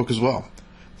Facebook as well.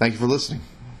 Thank you for listening.